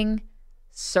 climbing,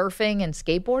 surfing, and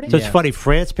skateboarding? So it's funny.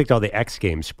 France picked all the X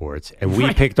Games sports, and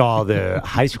we picked all the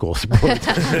high school sports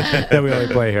that we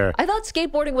only play here. I thought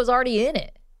skateboarding was already in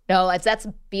it. No, that's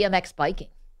BMX biking.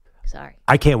 Sorry.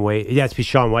 I can't wait. Yeah, it's because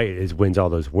Shaun White wins all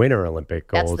those Winter Olympic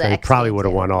golds. And he probably would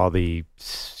have won all the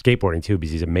skateboarding, too,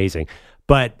 because he's amazing.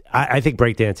 But I think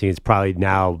breakdancing is probably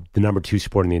now the number 2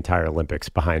 sport in the entire Olympics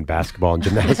behind basketball and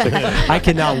gymnastics. I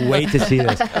cannot wait to see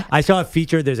this. I saw a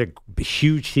feature. There's a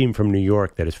huge team from New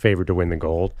York that is favored to win the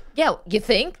gold. Yeah, you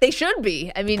think? They should be.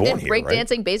 I mean,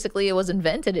 breakdancing basically it was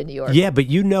invented in New York. Yeah, but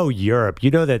Europe.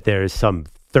 You know that there's some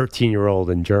 13-year-old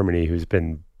in Germany who's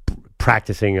been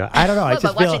practicing. I don't know. I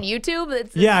just watching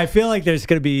YouTube? Yeah, I feel like there's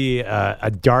going to be a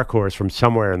dark horse from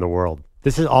somewhere in the world.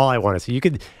 This is all I want to see.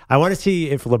 I want to see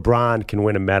if LeBron can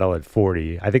win a medal at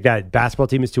 40. I think that basketball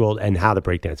team is too old, and how the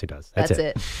breakdancing does. That's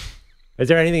it. Is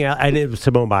there anything else? And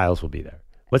Simone Biles will be there.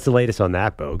 What's the latest on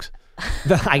that, Bogues?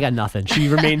 I got nothing. She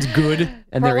remains good,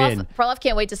 and they're in. Perloff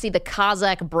can't wait to see the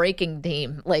Kazakh breaking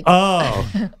team.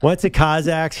 Once the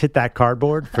Kazakhs hit that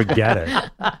cardboard, forget it.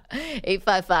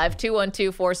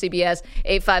 855-212-4CBS,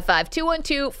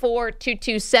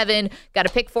 855-212-4227. Got a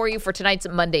pick for you for tonight's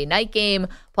Monday night game,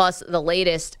 plus the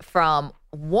latest from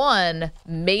one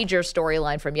major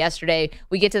storyline from yesterday.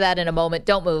 We get to that in a moment.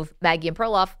 Don't move. Maggie and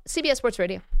Perloff, CBS Sports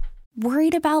Radio.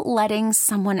 Worried about letting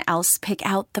someone else pick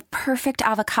out the perfect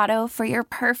avocado for your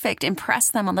perfect impress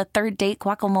them on the third date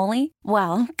guacamole?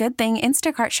 Well, good thing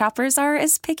Instacart shoppers are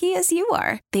as picky as you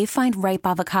are. They find ripe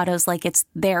avocados like it's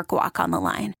their guac on the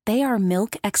line. They are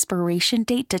milk expiration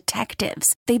date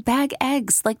detectives. They bag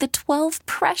eggs like the 12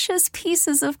 precious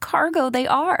pieces of cargo they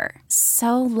are.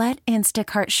 So let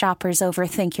Instacart shoppers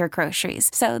overthink your groceries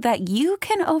so that you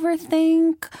can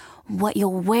overthink what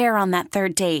you'll wear on that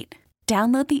third date.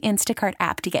 Download the Instacart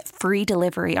app to get free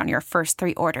delivery on your first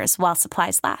 3 orders while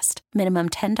supplies last. Minimum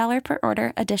 $10 per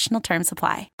order. Additional terms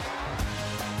apply.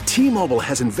 T-Mobile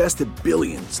has invested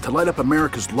billions to light up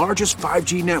America's largest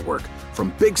 5G network,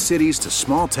 from big cities to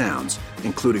small towns,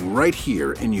 including right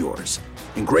here in yours.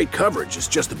 And great coverage is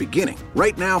just the beginning.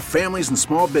 Right now, families and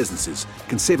small businesses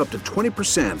can save up to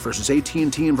 20% versus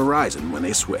AT&T and Verizon when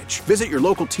they switch. Visit your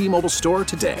local T-Mobile store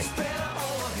today.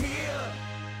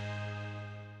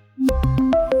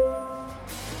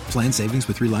 Plan savings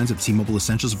with 3 lines of T-Mobile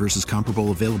Essentials versus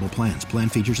comparable available plans. Plan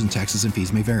features and taxes and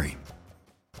fees may vary.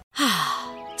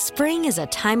 Spring is a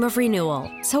time of renewal,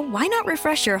 so why not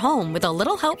refresh your home with a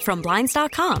little help from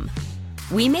Blinds.com?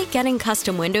 We make getting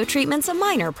custom window treatments a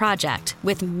minor project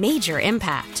with major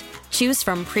impact. Choose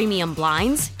from premium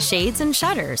blinds, shades, and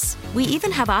shutters. We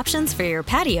even have options for your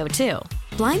patio, too.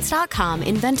 Blinds.com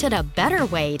invented a better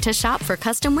way to shop for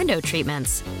custom window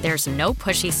treatments. There's no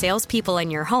pushy salespeople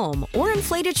in your home or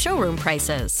inflated showroom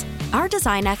prices. Our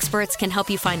design experts can help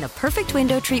you find the perfect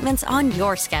window treatments on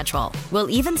your schedule. We'll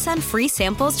even send free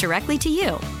samples directly to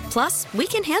you. Plus, we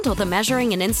can handle the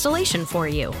measuring and installation for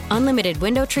you. Unlimited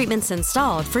window treatments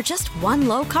installed for just one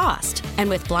low cost. And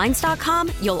with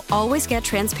Blinds.com, you'll always get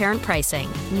transparent pricing.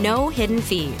 No hidden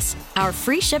fees. Our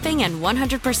free shipping and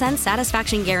 100%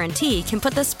 satisfaction guarantee can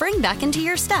put the spring back into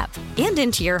your step and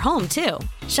into your home, too.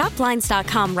 Shop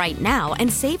Blinds.com right now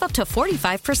and save up to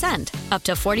 45%. Up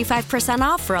to 45%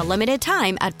 off for a limited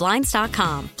time at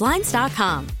Blinds.com.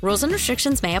 Blinds.com. Rules and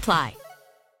restrictions may apply.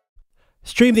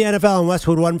 Stream the NFL on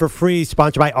Westwood One for free,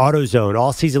 sponsored by AutoZone.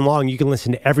 All season long, you can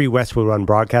listen to every Westwood One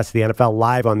broadcast of the NFL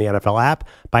live on the NFL app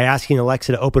by asking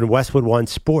Alexa to open Westwood One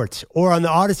Sports, or on the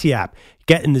Odyssey app.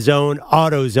 Get in the zone.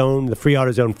 AutoZone, the free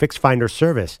AutoZone Fix Finder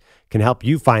service, can help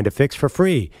you find a fix for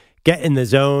free. Get in the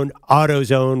zone.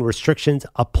 AutoZone. Restrictions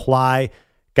apply.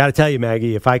 Got to tell you,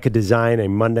 Maggie, if I could design a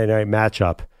Monday night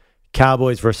matchup,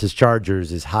 Cowboys versus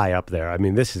Chargers is high up there. I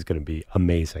mean, this is going to be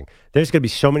amazing. There's going to be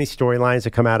so many storylines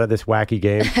that come out of this wacky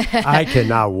game. I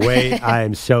cannot wait. I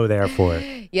am so there for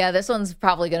it. Yeah, this one's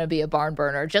probably going to be a barn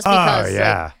burner just because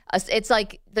it's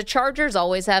like the Chargers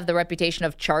always have the reputation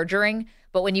of chargering,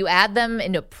 but when you add them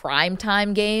into a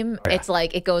primetime game, it's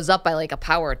like it goes up by like a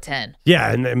power of 10.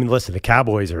 Yeah, and I mean, listen, the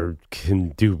Cowboys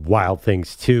can do wild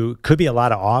things too. Could be a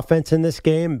lot of offense in this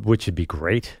game, which would be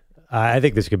great. I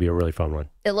think this could be a really fun one.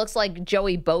 It looks like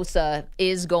Joey Bosa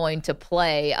is going to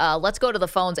play. Let's go to the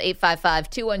phones,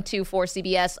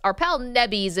 855-212-4CBS. Our pal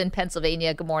Nebby's in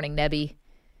Pennsylvania. Good morning, Nebby.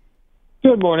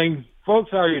 Good morning.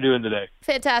 Folks, how are you doing today?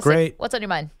 Fantastic. Great. What's on your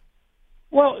mind?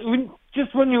 Well,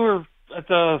 just when you were at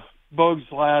the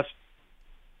Bogues last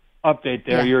update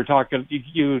there, you were talking,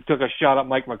 you took a shot at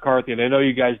Mike McCarthy, and I know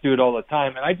you guys do it all the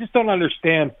time, and I just don't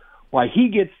understand why he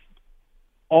gets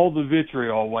all the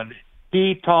vitriol when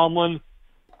he, Tomlin,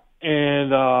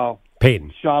 and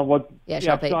Peyton.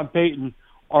 Sean Payton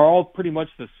are all pretty much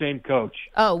the same coach.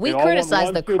 Oh, we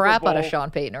criticize the crap out of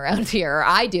Sean Payton around here. Or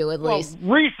I do, at least.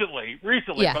 Recently.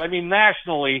 Yeah. But I mean,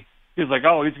 nationally, he's like,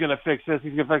 oh, he's going to fix this.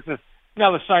 He's going to fix this.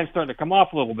 Now the shine's starting to come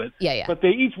off a little bit. Yeah. But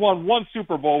they each won one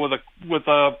Super Bowl with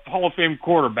a Hall of Fame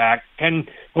quarterback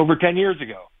over 10 years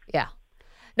ago. Yeah.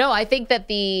 No, I think that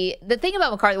the thing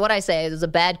about McCarthy, what I say is a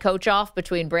bad coach off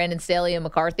between Brandon Staley and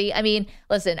McCarthy. I mean,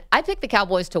 listen, I picked the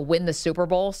Cowboys to win the Super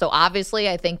Bowl, so obviously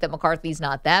I think that McCarthy's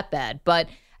not that bad. But,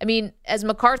 I mean, as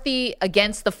McCarthy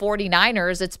against the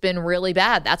 49ers, it's been really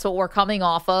bad. That's what we're coming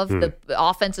off of. The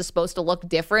offense is supposed to look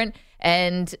different,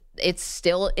 and it's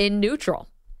still in neutral.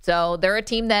 So they're a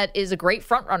team that is a great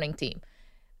front-running team.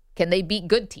 Can they beat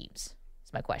good teams?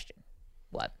 That's my question.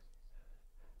 What?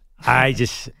 I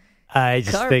just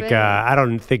think I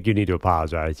don't think you need to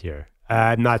apologize here.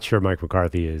 I'm not sure Mike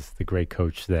McCarthy is the great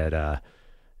coach that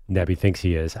Nebby thinks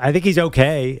he is. I think he's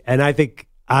okay, and I think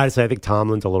honestly, I think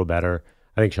Tomlin's a little better.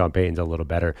 I think Sean Payton's a little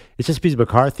better. It's just because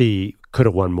McCarthy could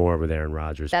have won more with Aaron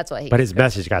Rodgers. That's why. But his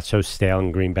message got so stale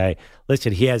in Green Bay.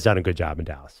 Listen, he has done a good job in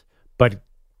Dallas, but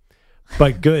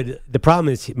good. The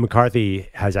problem is McCarthy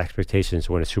has expectations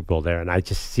to win a Super Bowl there, and I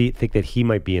just think that he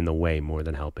might be in the way more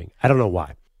than helping. I don't know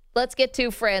why. Let's get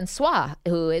to Francois,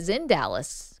 who is in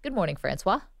Dallas. Good morning,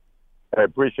 Francois. I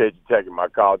appreciate you taking my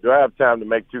call. Do I have time to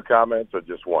make 2 comments or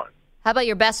just one? How about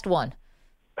your best one?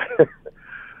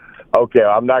 Okay,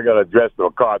 I'm not going to address the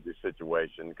McCarthy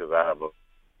situation because I have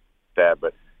that,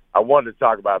 but I wanted to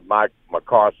talk about Micah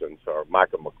Parsons.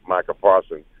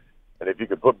 And if you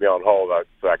could put me on hold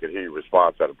so I could hear your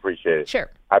response, I'd appreciate it.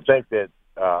 Sure. I think that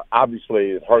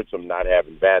obviously it hurts him not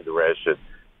having Van Der Esch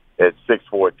at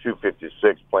 6'4",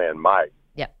 256 playing Mike.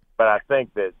 Yeah. But I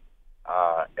think that,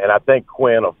 and I think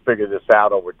Quinn will figure this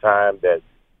out over time, that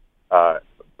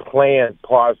playing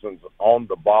Parsons on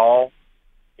the ball,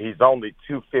 he's only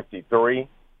 253.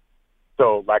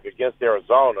 So, like against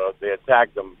Arizona, they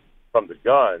attacked him from the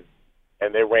gun,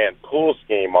 and they ran pull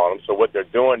scheme on him. So what they're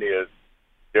doing is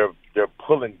they're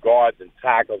pulling guards and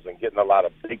tackles and getting a lot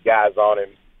of big guys on him,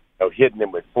 hitting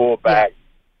him with fullback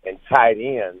and tight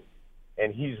ends,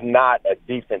 and he's not a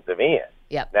defensive end.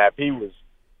 Yep. Now, if he was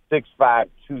 6'5",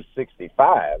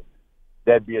 265,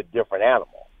 that'd be a different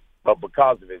animal. But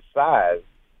because of his size,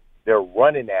 they're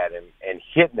running at him and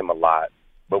hitting him a lot.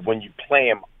 But when you play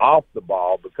him off the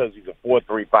ball, because he's a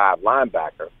 4-3-5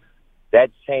 linebacker,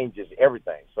 that changes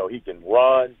everything. So he can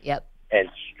run and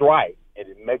strike, and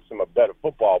it makes him a better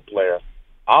football player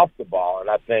off the ball. And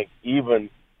I think even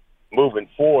moving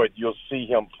forward, you'll see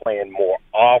him playing more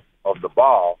off of the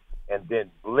ball and then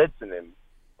blitzing him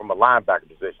from a linebacker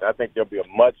position. I think there'll be a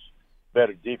much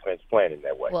better defense playing in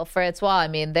that way. Well, Francois, I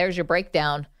mean, there's your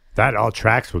breakdown. That all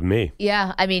tracks with me.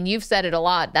 Yeah, I mean, you've said it a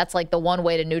lot. That's like the one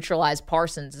way to neutralize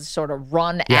Parsons is sort of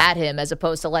run at him as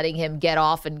opposed to letting him get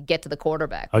off and get to the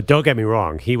quarterback. Oh, don't get me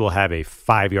wrong. He will have a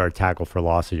 5-yard tackle for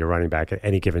loss of your running back at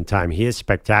any given time. He is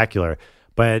spectacular.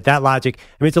 But that logic,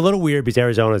 I mean, it's a little weird because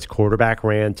Arizona's quarterback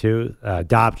ran too.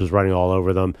 Dobbs was running all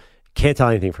over them. Can't tell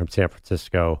anything from San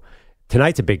Francisco.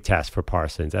 Tonight's a big test for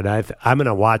Parsons. And I'm going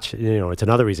to watch, it's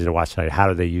another reason to watch tonight. How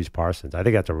do they use Parsons? I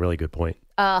think that's a really good point.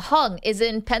 Hung is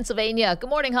in Pennsylvania. Good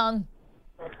morning, Hung.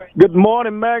 Good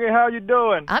morning, Maggie. How you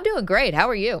doing? I'm doing great. How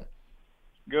are you?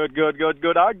 Good.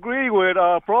 I agree with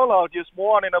Perloff this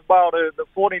morning about the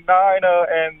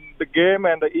 49er and the game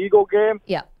and the Eagle game.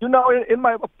 Yeah. In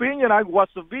my opinion, I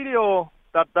watched the video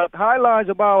that highlights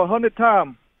about 100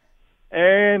 times.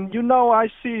 And, I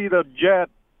see the Jet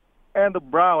and the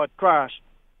Brown had crashed.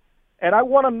 And I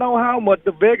want to know how much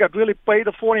the Vegas really paid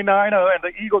the 49er and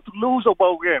the Eagle to lose a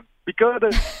bowl game. Because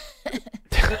there's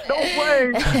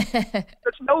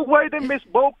no way they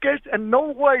missed both kicks, and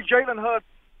no way Jalen Hurts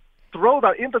throw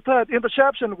that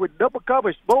interception with double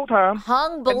coverage both times.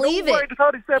 Hung, believe it.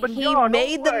 He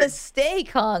made the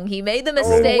mistake, Hung. He made the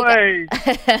mistake. No way.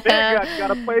 They got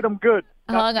to pay them good.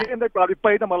 Hung, and they probably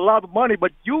paid them a lot of money,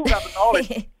 but you got the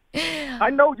knowledge.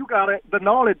 I know you got the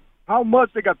knowledge. How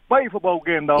much they got paid for bowl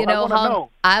game, though? I want to know.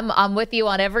 I'm with you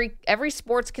on every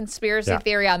sports conspiracy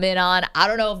theory I'm in on. I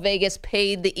don't know if Vegas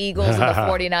paid the Eagles and the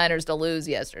 49ers to lose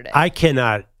yesterday. I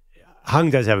cannot. Hung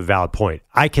does have a valid point.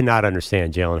 I cannot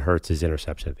understand Jalen Hurts'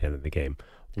 interception at the end of the game.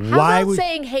 How about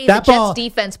saying, hey, the Jets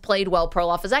defense played well,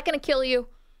 Perloff? Is that going to kill you?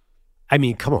 I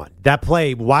mean, come on. That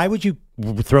play, why would you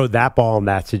throw that ball in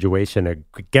that situation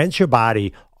against your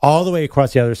body all the way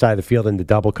across the other side of the field into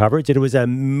double coverage? It was an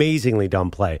amazingly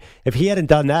dumb play. If he hadn't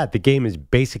done that, the game is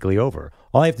basically over.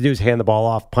 All I have to do is hand the ball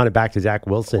off, punt it back to Zach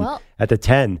Wilson at the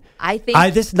 10. I think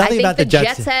the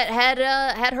Jets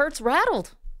had Hurts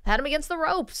rattled. Had him against the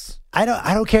ropes. I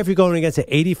don't care if you're going against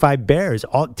the 85 Bears.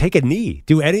 Take a knee.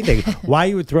 Do anything. Why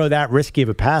you would throw that risky of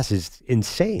a pass is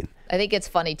insane. I think it's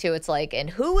funny, too. It's like, and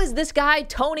who is this guy,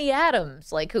 Tony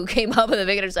Adams? Like, who came up with the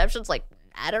big interceptions? Like,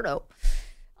 I don't know.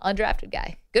 Undrafted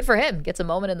guy. Good for him. Gets a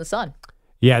moment in the sun.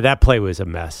 Yeah, that play was a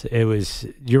mess.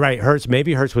 You're right,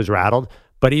 Maybe Hurts was rattled,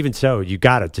 but even so, you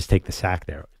got to just take the sack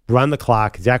there. Run the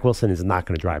clock. Zach Wilson is not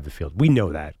going to drive the field. We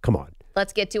know that. Come on.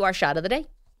 Let's get to our shot of the day.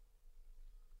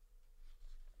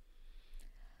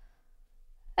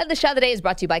 And the shot of the day is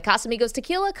brought to you by Casamigos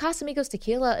Tequila. Casamigos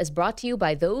Tequila is brought to you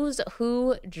by those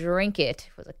who drink it.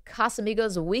 It was a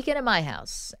Casamigos weekend at my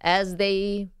house, as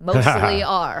they mostly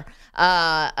are.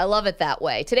 I love it that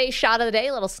way. Today's shot of the day,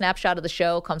 a little snapshot of the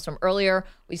show, comes from earlier.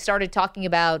 We started talking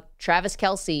about Travis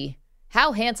Kelce.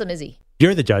 How handsome is he?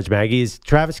 You're the judge, Maggie. Is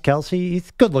Travis Kelce? He's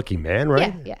a good-looking man,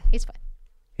 right? Yeah, he's fine.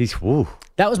 He's woo.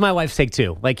 That was my wife's take,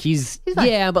 too. Like, he's fine.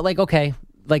 Yeah, but okay.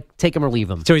 Like, take him or leave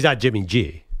him. So he's not Jimmy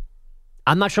G.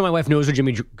 I'm not sure my wife knows who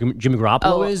Jimmy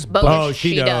Garoppolo is. Bogus,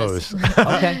 she knows.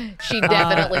 Okay. She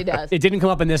definitely does. It didn't come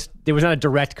up in this. There was not a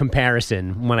direct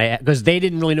comparison because they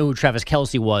didn't really know who Travis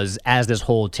Kelce was as this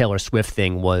whole Taylor Swift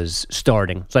thing was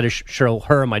starting. So I just show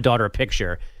her and my daughter a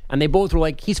picture, and they both were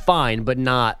like, "He's fine, but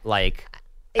not like."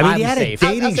 I mean, he had a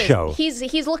dating show.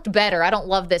 He's looked better. I don't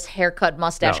love this haircut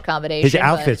mustache combination. His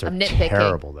outfits but are I'm nitpicking.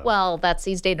 terrible, though. Well,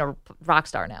 he's dating a rock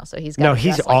star now, so he's got. No, to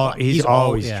he's dress like one. he's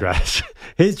always dressed.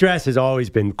 His dress has always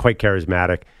been quite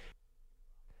charismatic.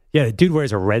 Yeah, the dude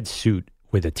wears a red suit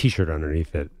with a T-shirt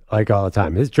underneath it, like all the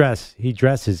time. He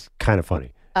dresses kind of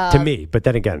funny to me. But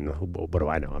then again, what do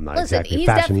I know? I'm not exactly a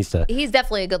fashionista. He's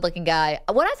definitely a good-looking guy.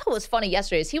 What I thought was funny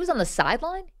yesterday is he was on the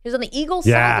sideline. He was on the Eagles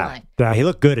sideline. Yeah, he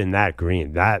looked good in that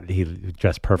green. That he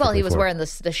dressed perfectly. Well, he was wearing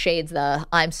the shades, the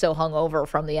 "I'm so hungover"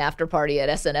 from the after party at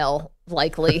SNL,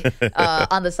 likely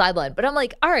on the sideline. But I'm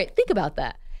like, all right, think about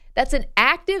that. That's an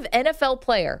active NFL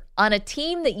player on a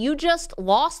team that you just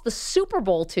lost the Super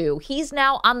Bowl to. He's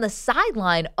now on the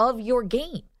sideline of your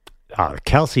game.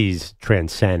 Kelsey's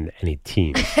transcend any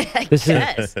team. This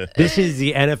is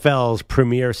the NFL's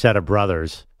premier set of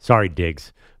brothers. Sorry,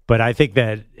 Diggs, but I think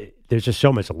that there's just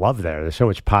so much love there. There's so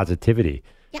much positivity.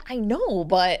 Yeah, I know,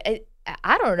 but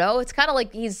I don't know. It's kind of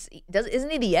like isn't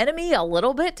he the enemy a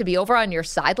little bit to be over on your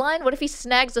sideline? What if he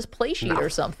snags this play sheet or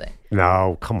something?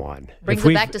 No, come on. Brings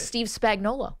it back to Steve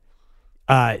Spagnuolo.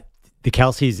 The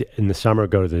Kelseys in the summer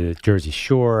go to the Jersey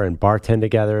Shore and bartend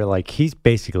together. Like, he's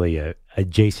basically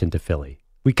adjacent to Philly.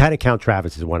 We kind of count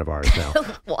Travis as one of ours now.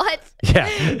 What?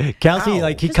 Yeah. Kelsey,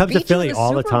 he Just comes to beat you Philly in the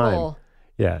all the Super time. Bowl.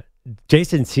 Yeah.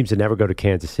 Jason seems to never go to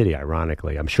Kansas City,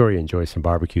 ironically. I'm sure he enjoys some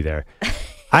barbecue there.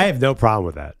 I have no problem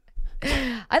with that.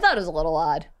 I thought it was a little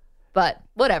odd, but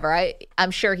whatever.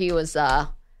 I'm sure he was, I'm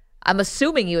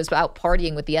assuming he was out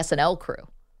partying with the SNL crew.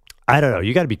 I don't know.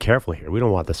 You got to be careful here. We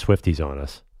don't want the Swifties on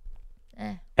us.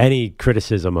 Any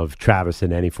criticism of Travis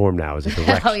in any form now is a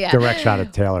direct shot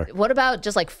at Taylor. What about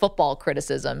just like football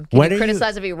criticism? Can you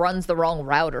criticize if he runs the wrong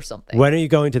route or something? When are you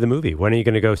going to the movie? When are you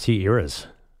going to go see Eras?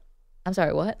 I'm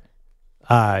sorry, what?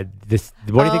 What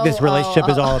do you think this relationship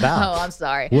is all about? Oh, I'm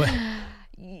sorry.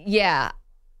 Yeah.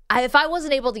 If I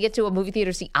wasn't able to get to a movie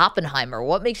theater to see Oppenheimer,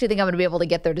 what makes you think I'm going to be able to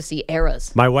get there to see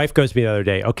Eras? My wife goes to me the other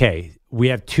day, okay, we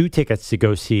have 2 tickets to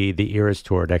go see the Eras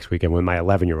tour next weekend with my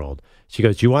 11-year-old. She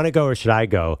goes, do you want to go or should I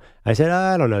go? I said,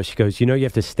 I don't know. She goes, you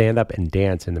have to stand up and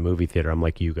dance in the movie theater. I'm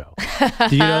like, you go.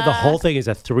 Do you know the whole thing is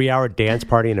a 3-hour dance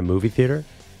party in a movie theater?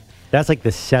 That's like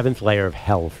the 7th layer of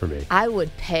hell for me. I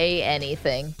would pay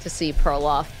anything to see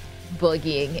Perloff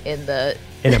boogieing in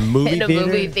a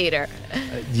movie theater.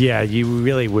 Yeah, you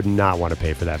really would not want to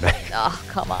pay for that, man. Oh,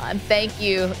 come on. Thank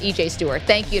you, EJ Stewart.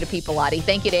 Thank you to Pete Pilati.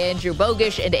 Thank you to Andrew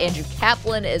Bogish and to Andrew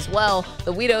Kaplan as well.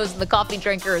 The Weedos and the coffee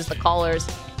drinkers, the callers.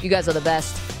 You guys are the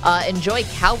best. Enjoy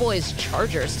Cowboys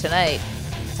Chargers tonight.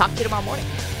 Talk to you tomorrow morning.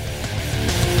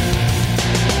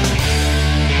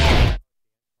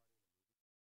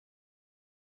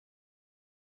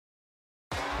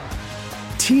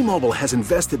 T-Mobile has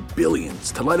invested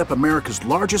billions to light up America's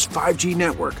largest 5G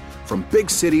network, from big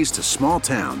cities to small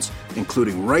towns,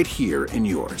 including right here in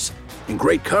yours. And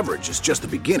great coverage is just the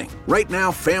beginning. Right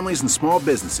now, families and small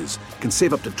businesses can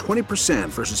save up to 20%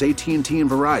 versus AT&T and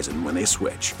Verizon when they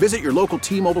switch. Visit your local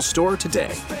T-Mobile store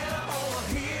today.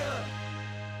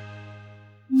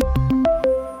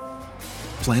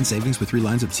 Plan savings with 3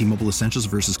 lines of T-Mobile Essentials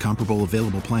versus comparable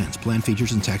available plans. Plan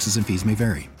features and taxes and fees may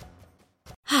vary.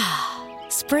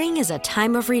 Spring is a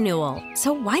time of renewal,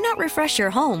 so why not refresh your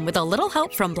home with a little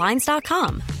help from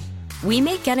Blinds.com? We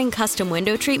make getting custom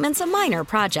window treatments a minor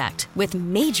project with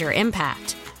major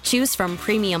impact. Choose from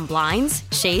premium blinds,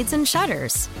 shades, and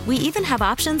shutters. We even have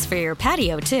options for your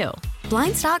patio, too.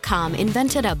 Blinds.com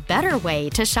invented a better way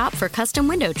to shop for custom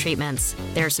window treatments.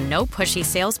 There's no pushy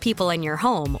salespeople in your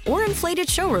home or inflated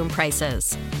showroom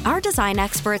prices. Our design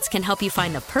experts can help you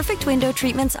find the perfect window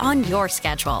treatments on your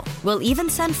schedule. We'll even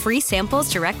send free samples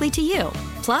directly to you.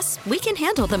 Plus, we can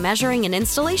handle the measuring and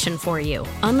installation for you.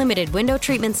 Unlimited window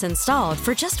treatments installed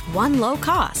for just one low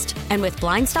cost. And with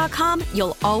Blinds.com,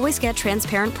 you'll always get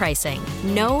transparent pricing.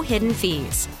 No hidden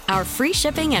fees. Our free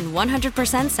shipping and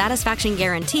 100% satisfaction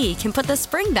guarantee can put the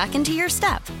spring back into your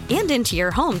step and into your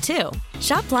home, too.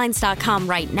 Shop Blinds.com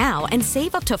right now and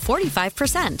save up to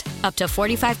 45%. Up to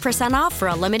 45% off for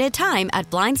a limited time at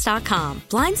Blinds.com.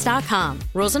 Blinds.com.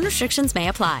 Rules and restrictions may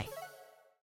apply.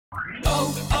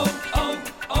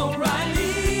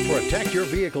 O'Reilly. For a Protect your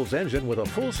vehicle's engine with a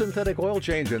full synthetic oil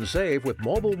change and save with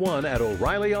Mobile One at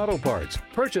O'Reilly Auto Parts.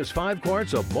 Purchase 5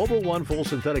 quarts of Mobile One full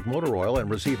synthetic motor oil and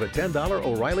receive a $10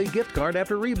 O'Reilly gift card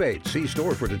after rebate. See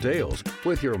store for details.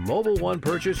 With your Mobile One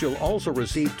purchase, you'll also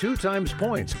receive 2 times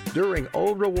points during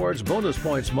O Rewards Bonus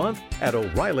Points Month at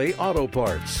O'Reilly Auto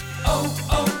Parts.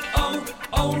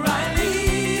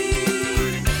 O'Reilly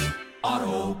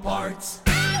Auto Parts.